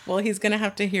 Well, he's going to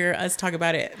have to hear us talk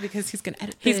about it because he's going to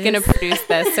edit He's this. going to produce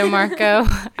this. So, Marco,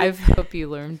 I hope you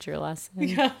learned your lesson.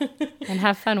 Yeah. And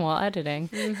have fun while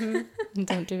editing. And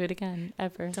don't do it again,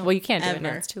 ever. Well, you can't do it now.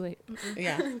 ever. It's too late.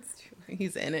 Yeah.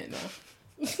 He's in it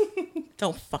now.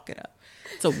 Don't fuck it up.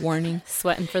 It's a warning.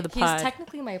 Sweating for the He's pod.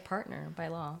 technically my partner by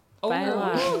law. By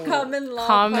law. Oh, common law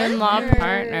Common law We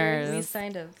partners.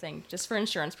 signed a thing just for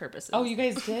insurance purposes. Oh, you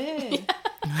guys did?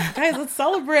 Guys, let's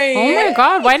celebrate. Oh my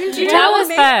God, why didn't you Yeah, tell us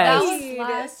that this? was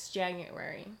last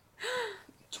January.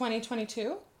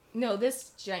 2022? No,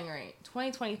 this January,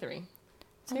 2023.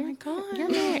 Oh my God. You're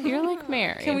married. You're like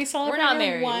married. Can we celebrate not our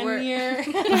married. 1 year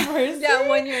anniversary? Yeah,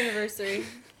 1 year anniversary.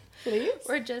 Please?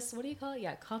 We're just, what do you call it?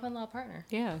 Yeah, common law partner.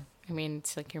 Yeah. I mean,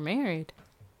 it's like you're married.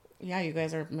 Yeah, you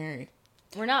guys are married.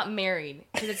 We're not married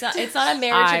because it's not a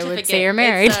marriage I would certificate. say you're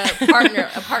married. It's a partner.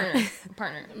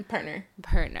 Partner.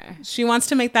 She wants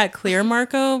to make that clear,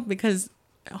 Marco, because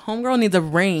homegirl needs a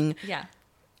ring. Yeah.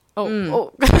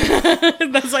 Oh.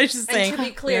 That's why she's saying. And to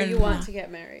be clear, you want to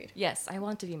get married. Yes, I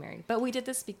want to be married, but we did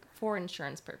this for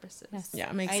insurance purposes. Yes. Yeah,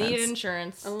 it makes I sense. needed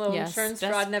insurance. A little Yes. insurance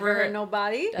fraud never hurt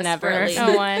nobody. Never hurt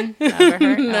Desperately. no one. Never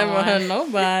hurt no Never one. had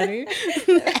nobody.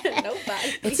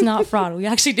 Nobody. It's not fraud. We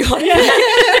actually do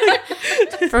it.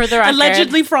 For the record.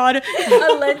 Allegedly fraud.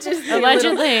 Allegedly.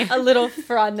 Allegedly. A little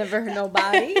fraud never hurt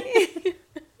nobody.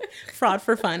 Fraud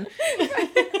for fun.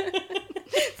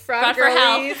 Fraud for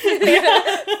health.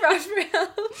 Fraud for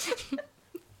health.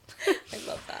 I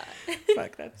love that.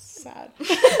 Fuck, that's sad.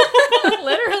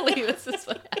 Literally, this is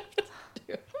what I have to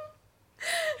do.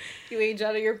 You age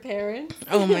out of your parents.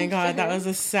 Oh my god, that was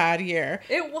a sad year.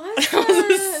 It was. That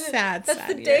was a sad That's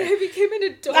the year. day I became an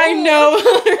adult. I know.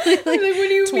 Like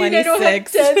when you mean I don't have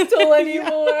 26. dental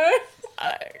anymore.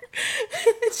 That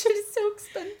shit is so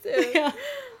expensive. Yeah.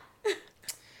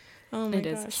 Oh my It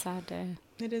is a gosh. sad day.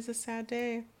 It is a sad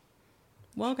day.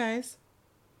 Well, guys,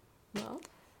 Well,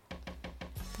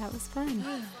 That was fun.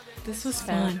 this was So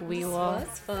fun. we will.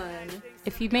 that's fun.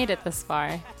 If you made it this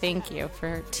far, thank you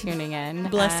for tuning in.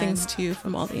 Blessings And to you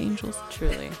from all the angels.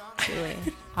 truly.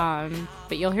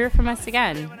 But you'll hear from us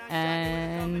again,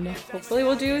 and Hopefully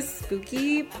we'll do a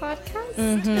spooky podcast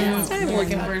next time. We're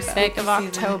looking for a thick of spooky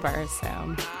season. October.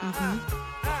 So,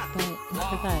 but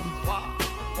until then.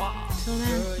 Till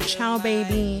then, ciao,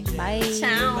 baby. Bye.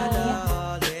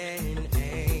 Ciao.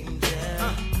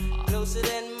 Closer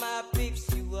than